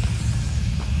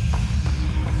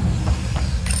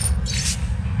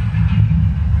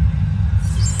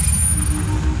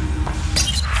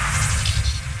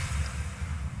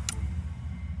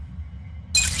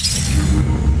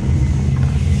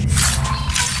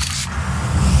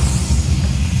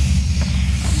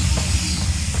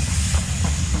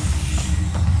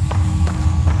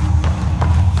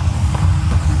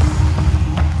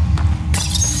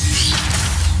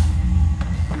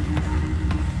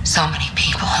 So many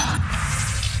people.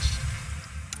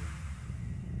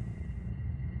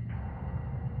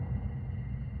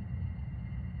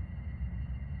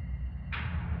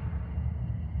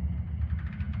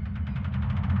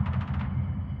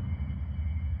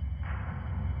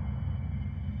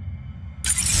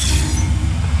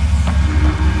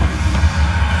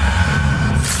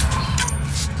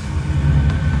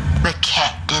 The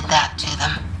Ket did that to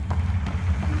them.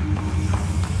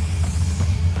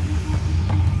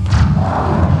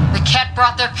 The Ket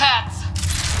brought their pets.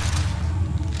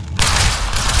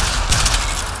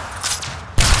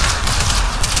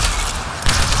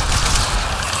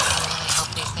 I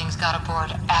hope these things got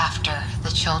aboard after the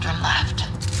children left.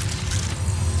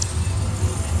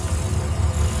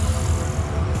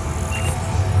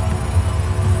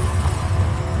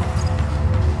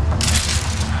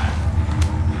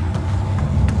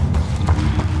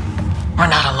 We're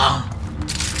not alone.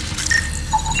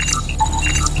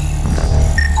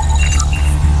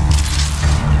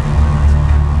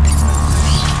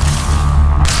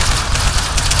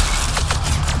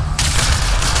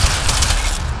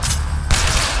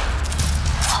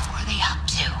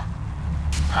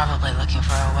 Probably looking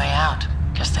for a way out.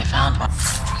 Guess they found one.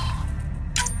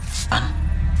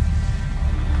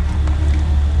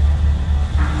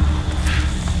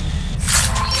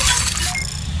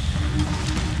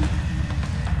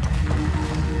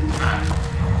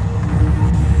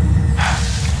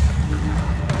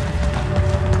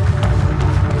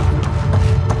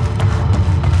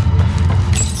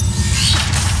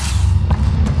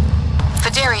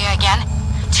 Vidaria again.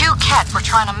 2 Ket were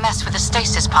trying to mess with the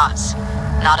stasis pods.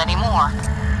 Not anymore.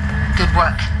 Good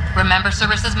work. Remember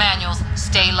Sarissa's manuals.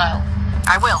 Stay low.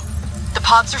 I will. The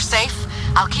pods are safe.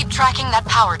 I'll keep tracking that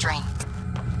power drain.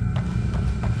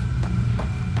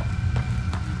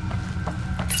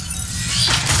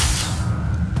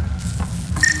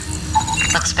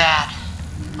 Looks bad.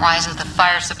 Why isn't the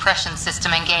fire suppression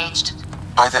system engaged?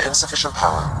 Either insufficient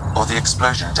power, or the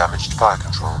explosion damaged fire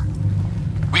control.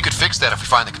 We could fix that if we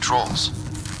find the controls.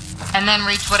 And then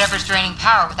reach whatever's draining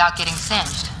power without getting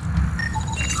singed.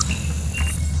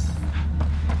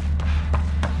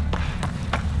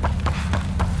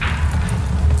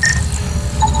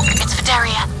 It's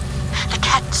Vidaria. The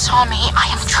cat saw me. I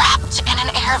am trapped in an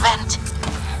air vent.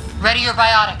 Ready your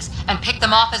biotics, and pick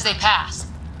them off as they pass.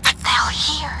 But they'll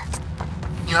hear.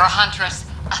 You're a huntress,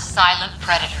 a silent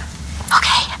predator.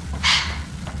 Okay.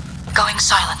 Going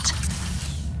silent.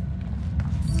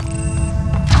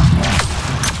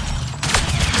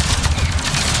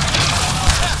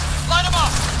 Light them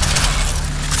up!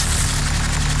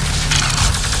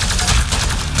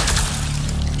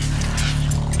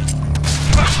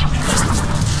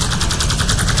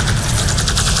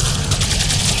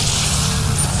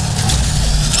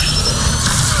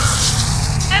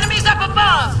 Enemies up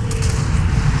above!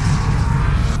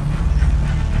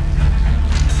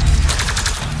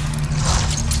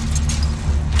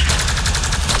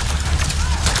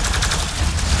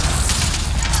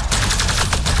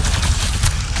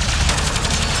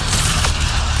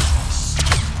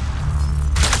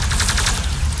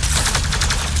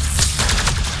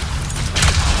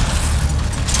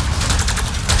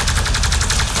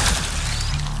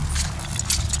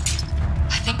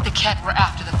 We're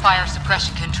after the fire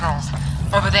suppression controls.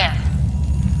 Over there.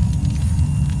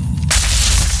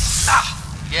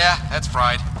 Ah! Yeah, that's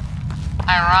fried.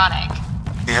 Ironic.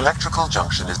 The electrical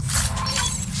junction is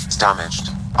damaged.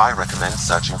 I recommend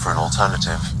searching for an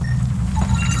alternative.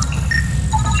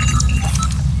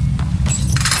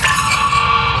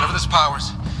 Whatever this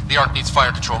powers, the Ark needs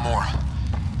fire control more.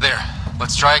 There,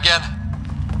 let's try again.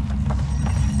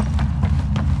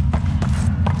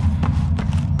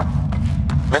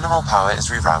 Minimal power is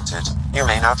rerouted. You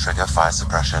may now trigger fire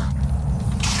suppression.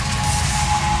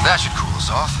 That should cool us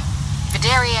off.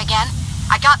 Vidaria again.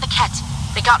 I got the Ket.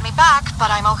 They got me back, but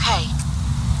I'm okay.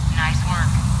 Nice work.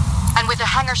 And with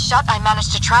the hangar shut, I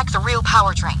managed to track the real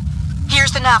power drain.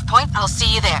 Here's the nav point. I'll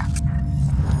see you there.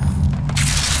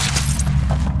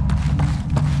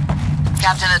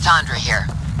 Captain Atandra here.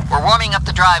 We're warming up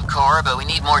the drive core, but we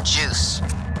need more juice.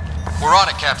 We're on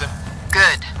it, Captain.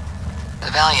 Good. The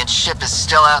Valiant ship is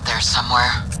still out there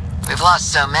somewhere. We've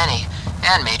lost so many,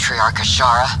 and Matriarch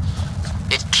Ashara.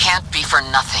 It can't be for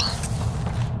nothing.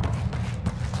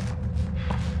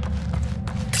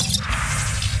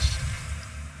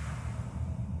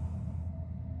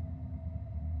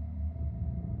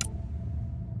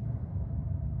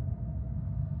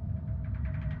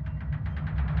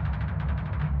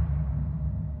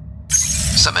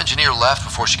 Some engineer left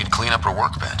before she could clean up her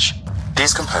workbench.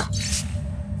 These components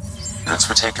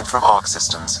were taken from Ark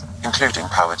systems, including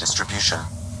power distribution.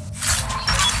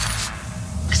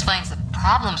 Explains the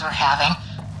problems we're having.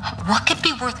 What could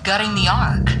be worth gutting the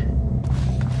Ark?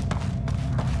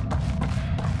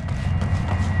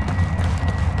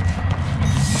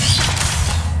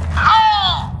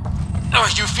 Oh,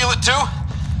 you feel it too?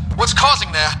 What's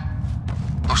causing that?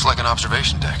 Looks like an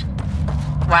observation deck.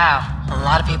 Wow, a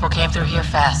lot of people came through here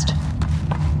fast.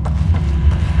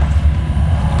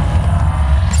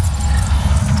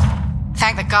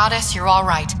 Thank the goddess, you're all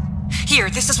right. Here,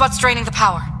 this is what's draining the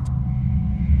power.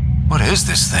 What is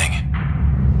this thing?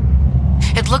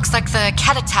 It looks like the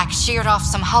Ket attack sheared off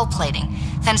some hull plating.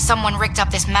 Then someone rigged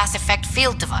up this Mass Effect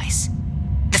field device.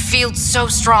 The field's so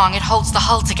strong, it holds the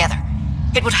hull together.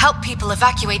 It would help people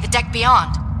evacuate the deck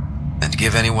beyond. And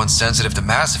give anyone sensitive to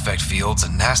Mass Effect fields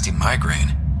a nasty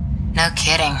migraine. No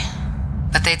kidding.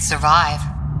 But they'd survive.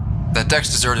 That deck's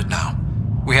deserted now.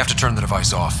 We have to turn the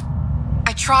device off.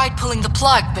 I tried pulling the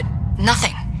plug, but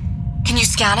nothing. Can you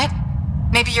scan it?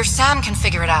 Maybe your Sam can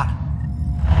figure it out.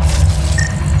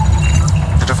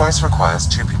 The device requires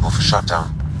 2 people for shutdown.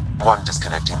 One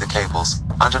disconnecting the cables,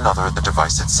 and another at the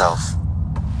device itself.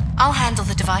 I'll handle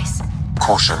the device.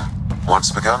 Caution.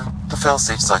 Once begun, the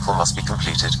failsafe cycle must be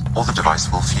completed, or the device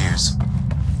will fuse.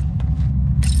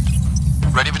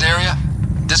 Ready, Vidaria?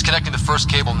 Disconnecting the first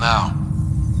cable now.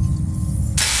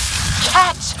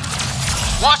 Ket!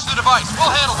 Watch the device. We'll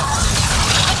handle them.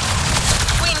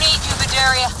 We need you,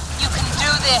 Vidaria. You can do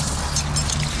this.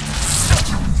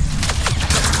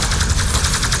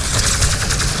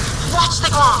 Watch the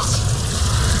glass.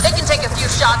 They can take a few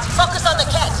shots. Focus on the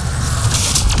Ket.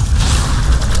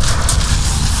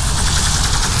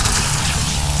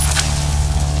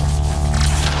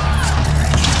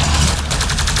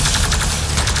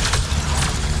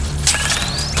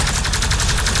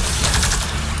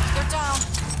 They're down.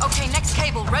 Okay, next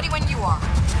cable. Ready when you are.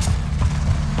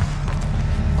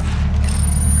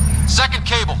 Second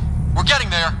cable.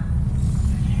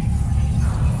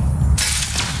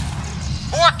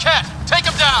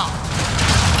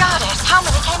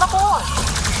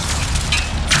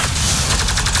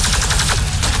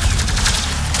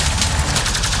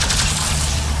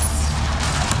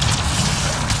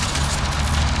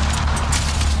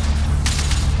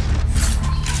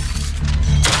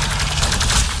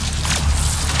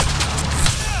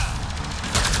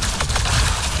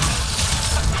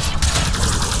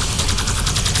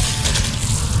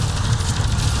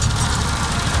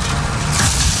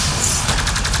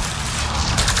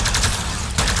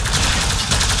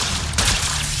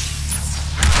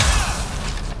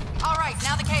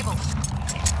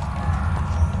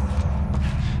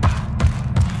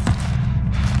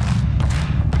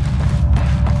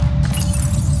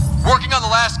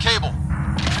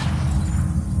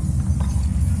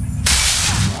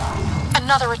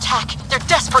 another attack. They're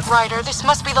desperate, Ryder. This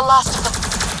must be the last of them.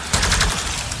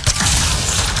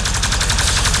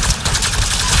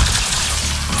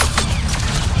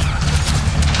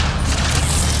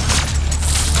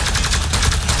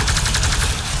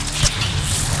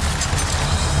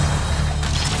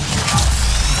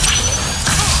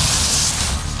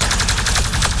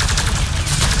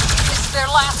 This is their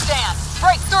last stand.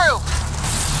 Break through!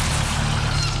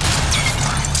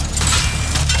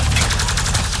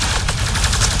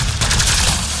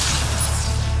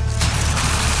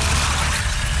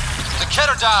 Get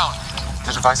her down!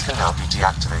 The device can now be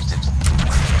deactivated.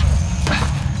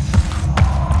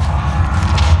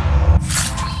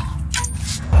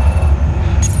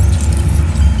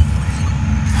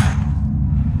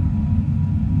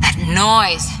 That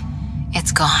noise.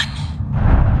 It's gone.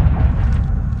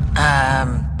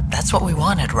 That's what we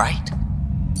wanted, right?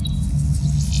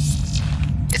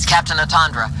 It's Captain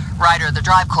Atandra. Ryder, the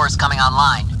drive core's coming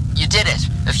online. You did it.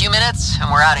 A few minutes,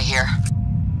 and we're out of here.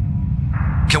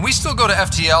 Can we still go to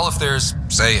FTL if there's,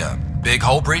 say, a big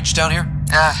hull breach down here?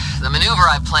 The maneuver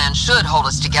I've planned should hold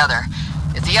us together.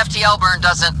 If the FTL burn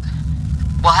doesn't,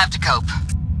 we'll have to cope.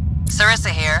 Sarissa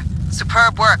here.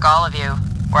 Superb work, all of you.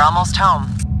 We're almost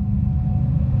home.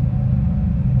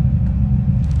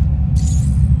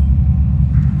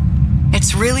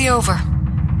 It's really over.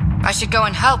 I should go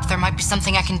and help. There might be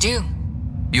something I can do.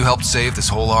 You helped save this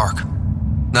whole arc.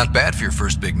 Not bad for your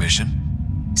first big mission.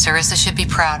 Sarissa should be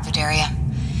proud, Vidaria.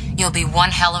 You'll be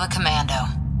one hell of a commando.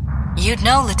 You'd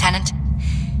know, Lieutenant.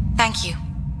 Thank you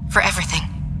for everything.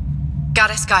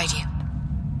 Goddess guide you.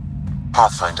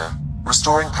 Pathfinder,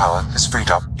 restoring power has freed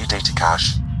up your data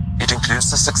cache. It includes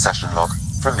the succession log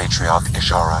from Matriarch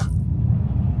Ishara.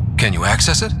 Can you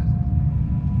access it?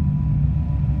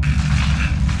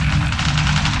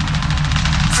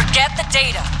 Forget the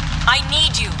data. I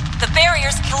need you. The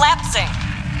barrier's collapsing.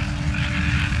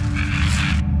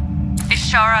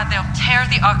 Ishara, they'll tear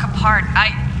the Ark apart.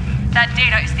 That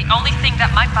data is the only thing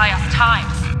that might buy us time.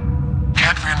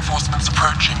 Cat reinforcements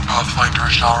approaching, Pathfinder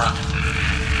Ishara.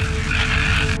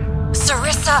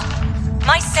 Sarissa!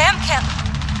 My Samcat!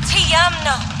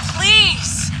 Tiamna,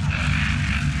 please!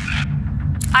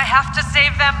 I have to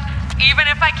save them,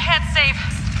 even if I can't save...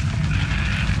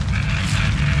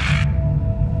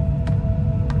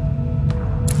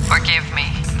 Forgive me.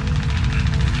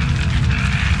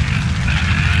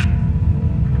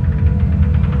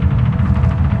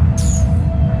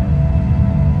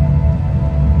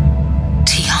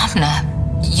 Tiamna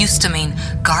used to mean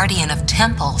guardian of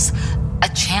temples, a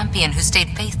champion who stayed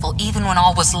faithful even when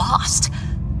all was lost.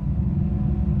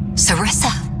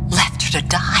 Sarissa left her to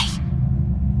die.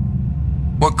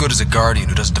 What good is a guardian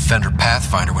who doesn't defend her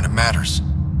Pathfinder when it matters?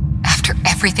 After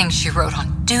everything she wrote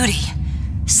on duty,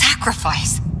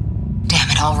 sacrifice. Damn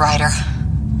it all, Ryder.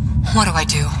 What do I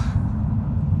do?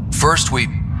 First, we...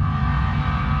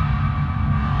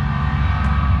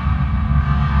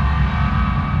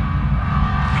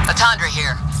 Atandra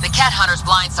here. The cat hunters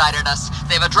blindsided us.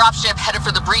 They have a dropship headed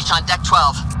for the breach on Deck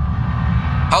 12.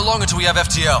 How long until we have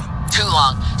FTL? Too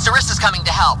long. Sarissa's coming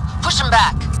to help. Push him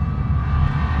back.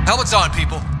 Helmets on,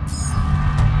 people.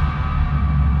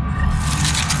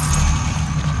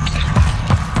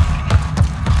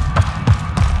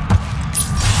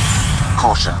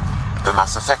 Caution. The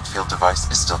mass effect field device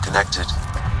is still connected.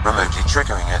 Remotely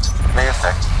triggering it may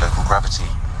affect local gravity.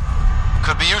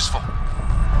 Could be useful.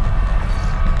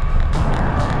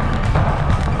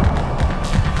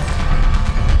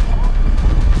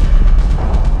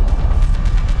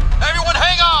 Everyone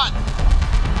hang on!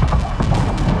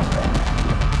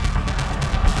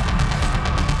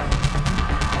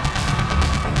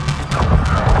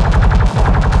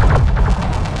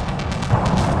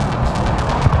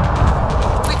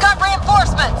 We've got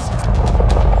reinforcements!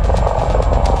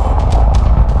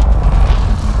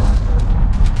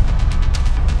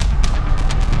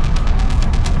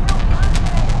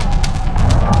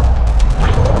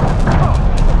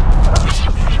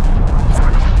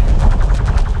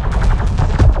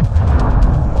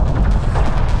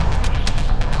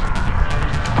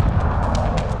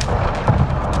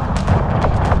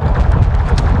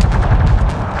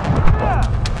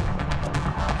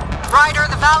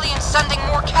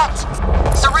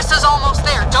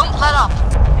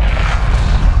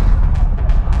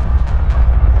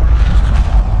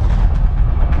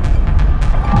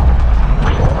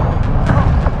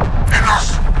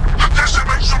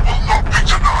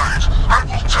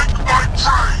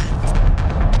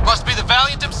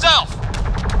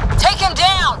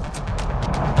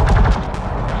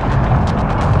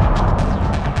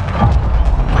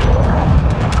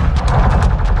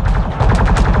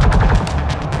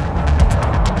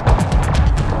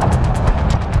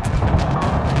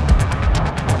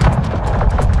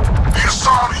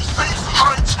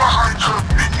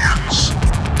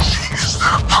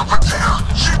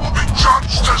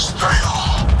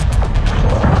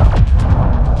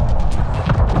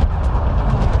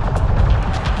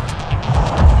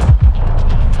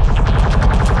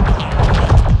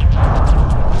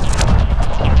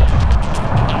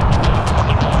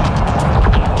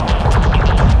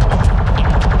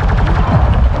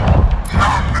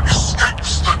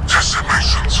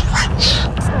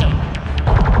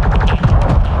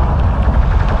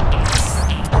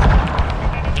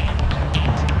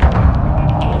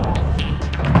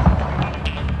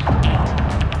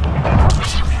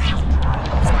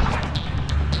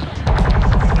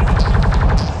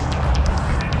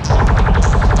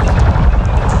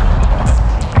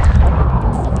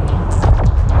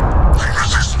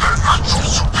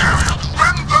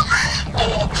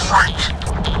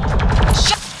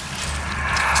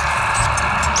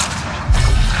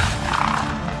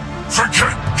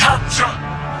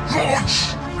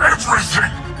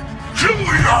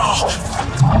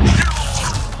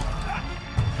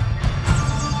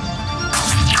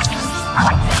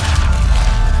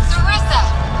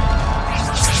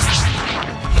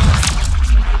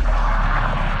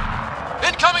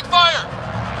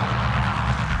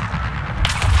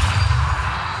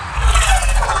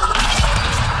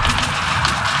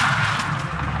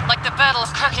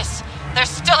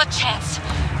 chance.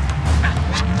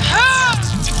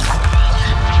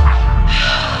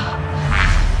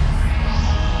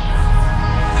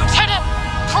 Lieutenant,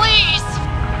 please!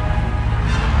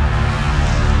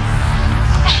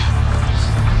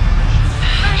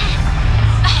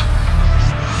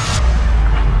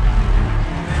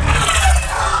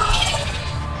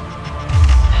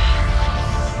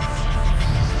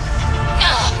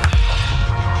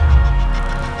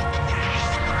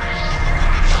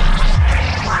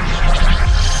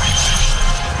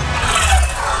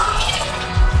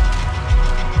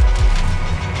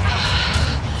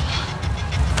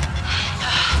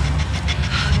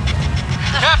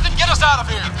 Captain, get us out of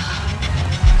here!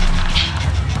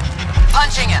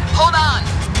 Punching it. Hold on.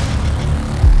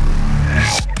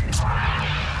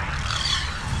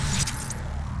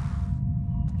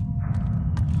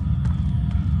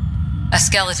 A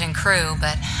skeleton crew,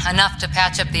 but enough to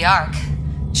patch up the Ark.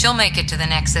 She'll make it to the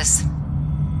Nexus.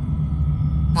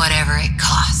 Whatever it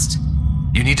cost.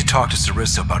 You need to talk to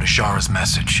Sarissa about Ishara's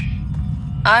message.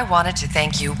 I wanted to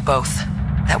thank you both.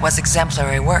 That was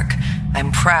exemplary work.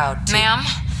 I'm proud to... Ma'am?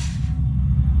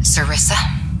 Sarissa?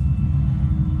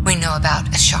 We know about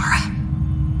Ishara.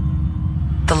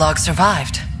 The log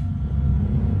survived.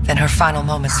 Then her final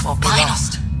moments won't be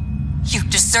lost. You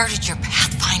deserted your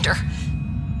Pathfinder.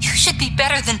 You should be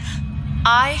better than...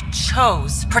 I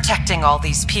chose protecting all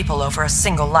these people over a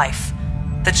single life.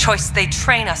 The choice they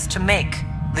train us to make,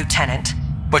 Lieutenant.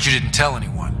 But you didn't tell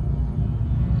anyone.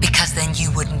 Because then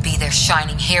you wouldn't be their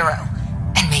shining hero.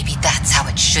 And maybe that's how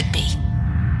it should be.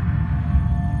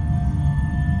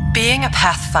 Being a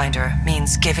Pathfinder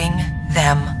means giving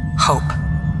them hope.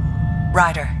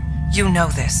 Ryder, you know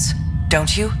this,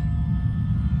 don't you?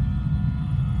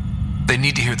 They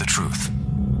need to hear the truth.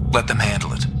 Let them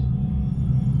handle it.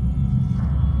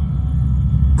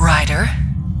 Ryder,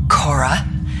 Cora,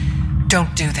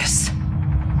 don't do this.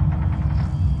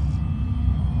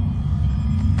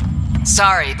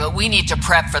 Sorry, but we need to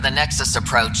prep for the Nexus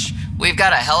approach. We've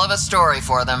got a hell of a story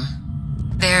for them.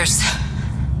 There's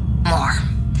more.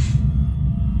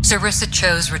 Sarissa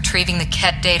chose retrieving the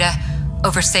Ket data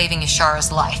over saving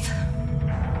Ishara's life.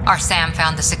 Our Sam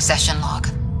found the succession log.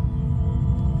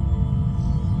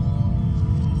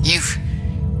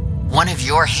 One of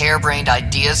your harebrained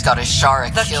ideas got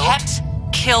Ishara killed? The Ket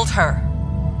killed her.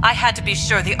 I had to be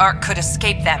sure the Ark could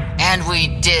escape them. And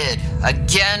we did,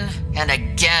 again and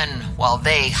again, while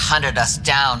they hunted us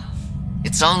down.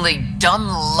 It's only dumb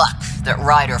luck that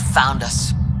Ryder found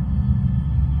us.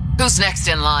 Who's next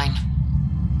in line?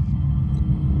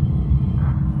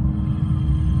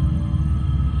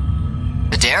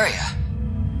 Bedaria.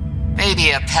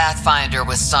 Maybe a Pathfinder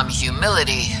with some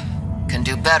humility can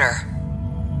do better.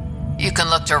 You can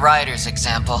look to Ryder's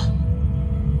example.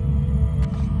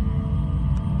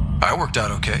 I worked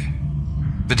out okay.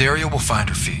 Bedaria will find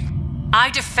her feet.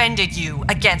 I defended you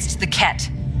against the Ket.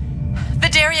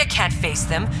 Bedaria can't face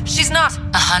them. She's not...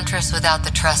 A huntress without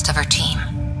the trust of her team.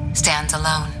 Stands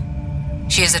alone.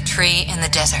 She is a tree in the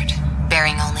desert,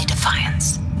 bearing only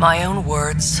defiance. My own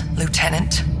words,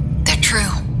 Lieutenant. They're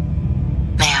true,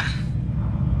 ma'am.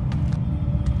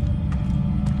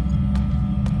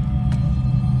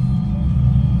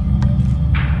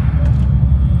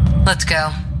 Let's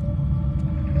go.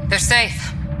 They're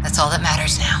safe. That's all that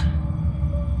matters now.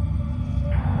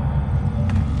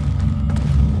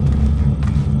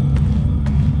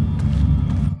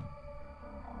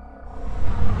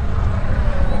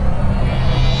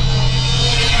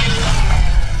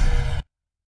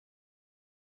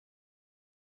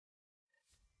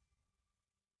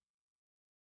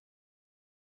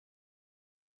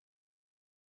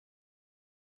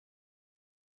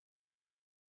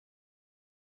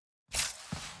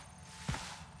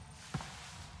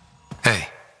 Hey,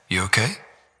 you okay?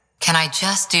 Can I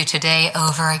just do today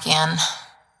over again?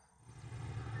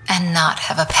 And not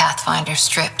have a Pathfinder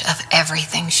stripped of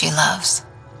everything she loves?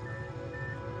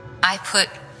 I put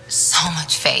so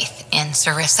much faith in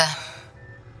Sarissa.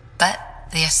 But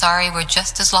the Asari were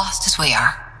just as lost as we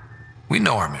are. We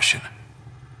know our mission.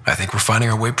 I think we're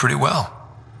finding our way pretty well.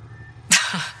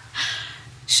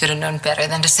 Should have known better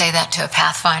than to say that to a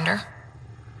Pathfinder.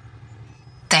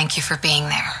 Thank you for being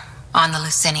there, on the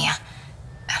Lucinia.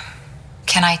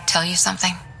 Can I tell you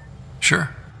something? Sure.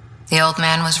 The old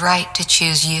man was right to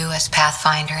choose you as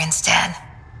Pathfinder instead.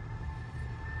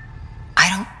 I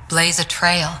don't blaze a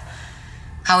trail.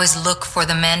 I always look for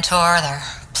the mentor, their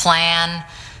plan.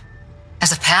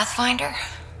 As a Pathfinder,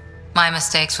 my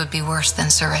mistakes would be worse than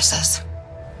Sarissa's.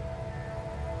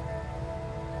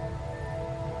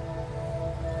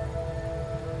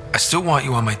 I still want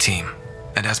you on my team,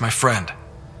 and as my friend.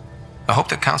 I hope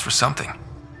that counts for something.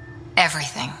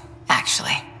 Everything,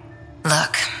 actually.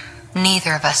 Look,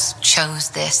 neither of us chose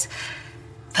this,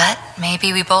 but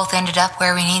maybe we both ended up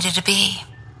where we needed to be,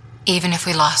 even if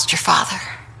we lost your father.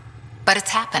 But it's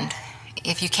happened.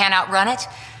 If you can't outrun it,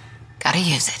 gotta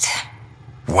use it.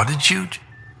 What did you...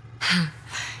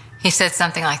 He said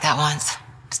something like that once.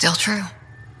 Still true.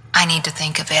 I need to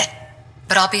think a bit,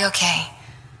 but I'll be okay.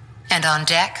 And on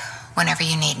deck whenever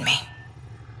you need me.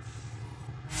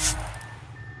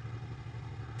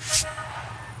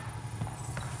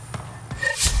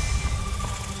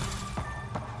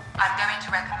 I'm going to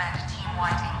recommend a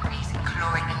team-wide increase in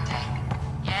chlorine intake.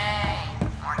 Yay,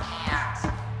 more cans.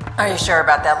 Are you sure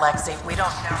about that, Lexi? We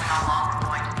don't know how long we're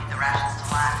going to need the rations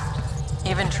to last.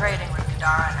 Even trading with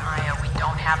Kadara and Aya, we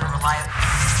don't have a reliable...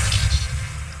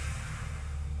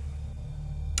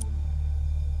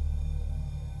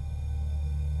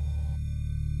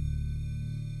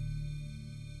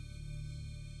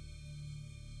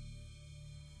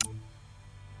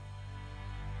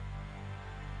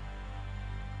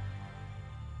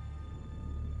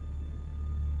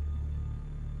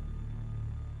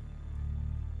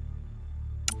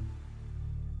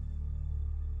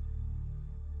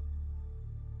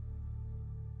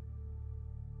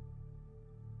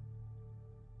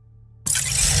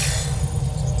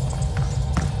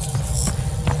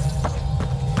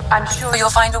 I'm sure you'll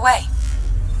find a way.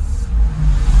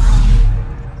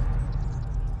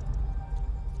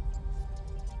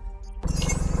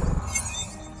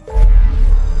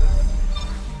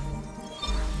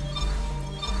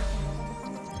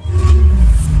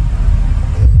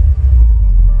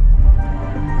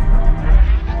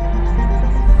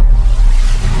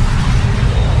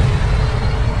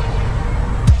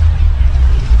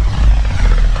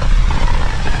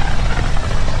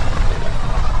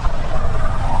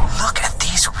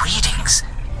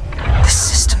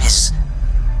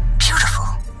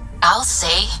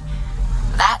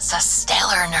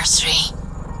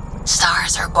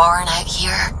 Stars are born out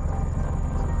here.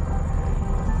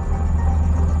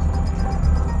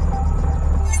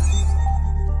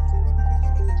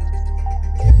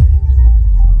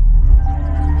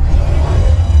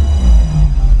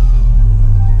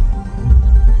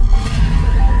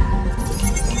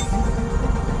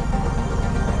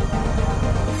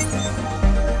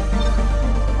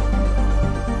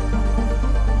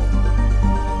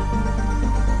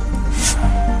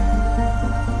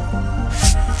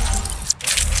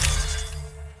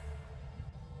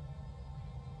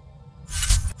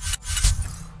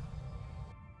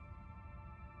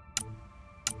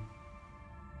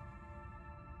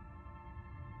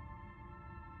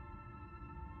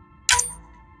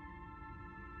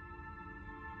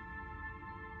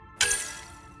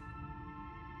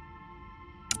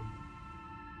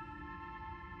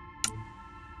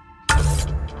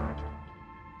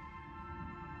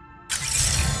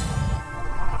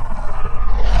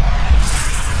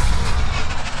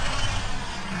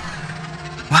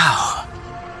 Wow.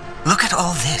 Look at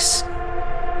all this.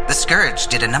 The Scourge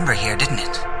did a number here, didn't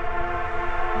it?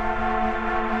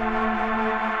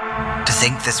 To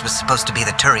think this was supposed to be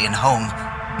the Turian home,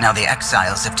 now the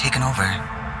Exiles have taken over.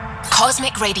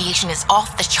 Cosmic radiation is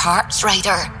off the charts,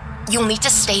 Ryder. You'll need to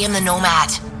stay in the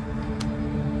Nomad.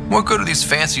 What good are these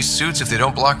fancy suits if they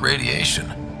don't block radiation?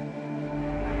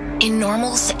 In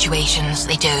normal situations,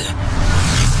 they do.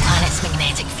 This planet's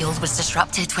magnetic field was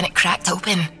disrupted when it cracked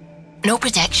open. No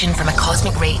protection from a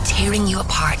cosmic ray tearing you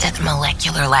apart at the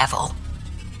molecular level.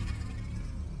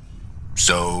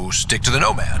 So, stick to the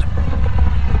Nomad.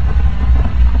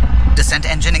 Descent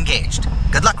engine engaged.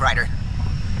 Good luck, Ryder.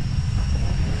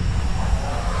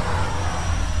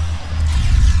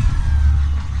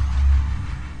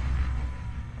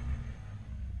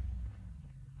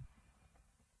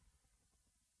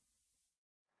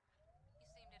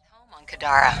 On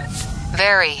Kadara.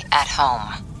 Very at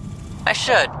home. I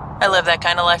should. I lived that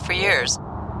kind of life for years.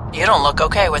 You don't look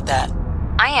okay with that.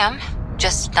 I am.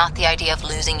 Just not the idea of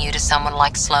losing you to someone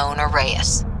like Sloan or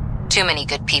Reyes. Too many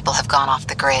good people have gone off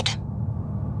the grid.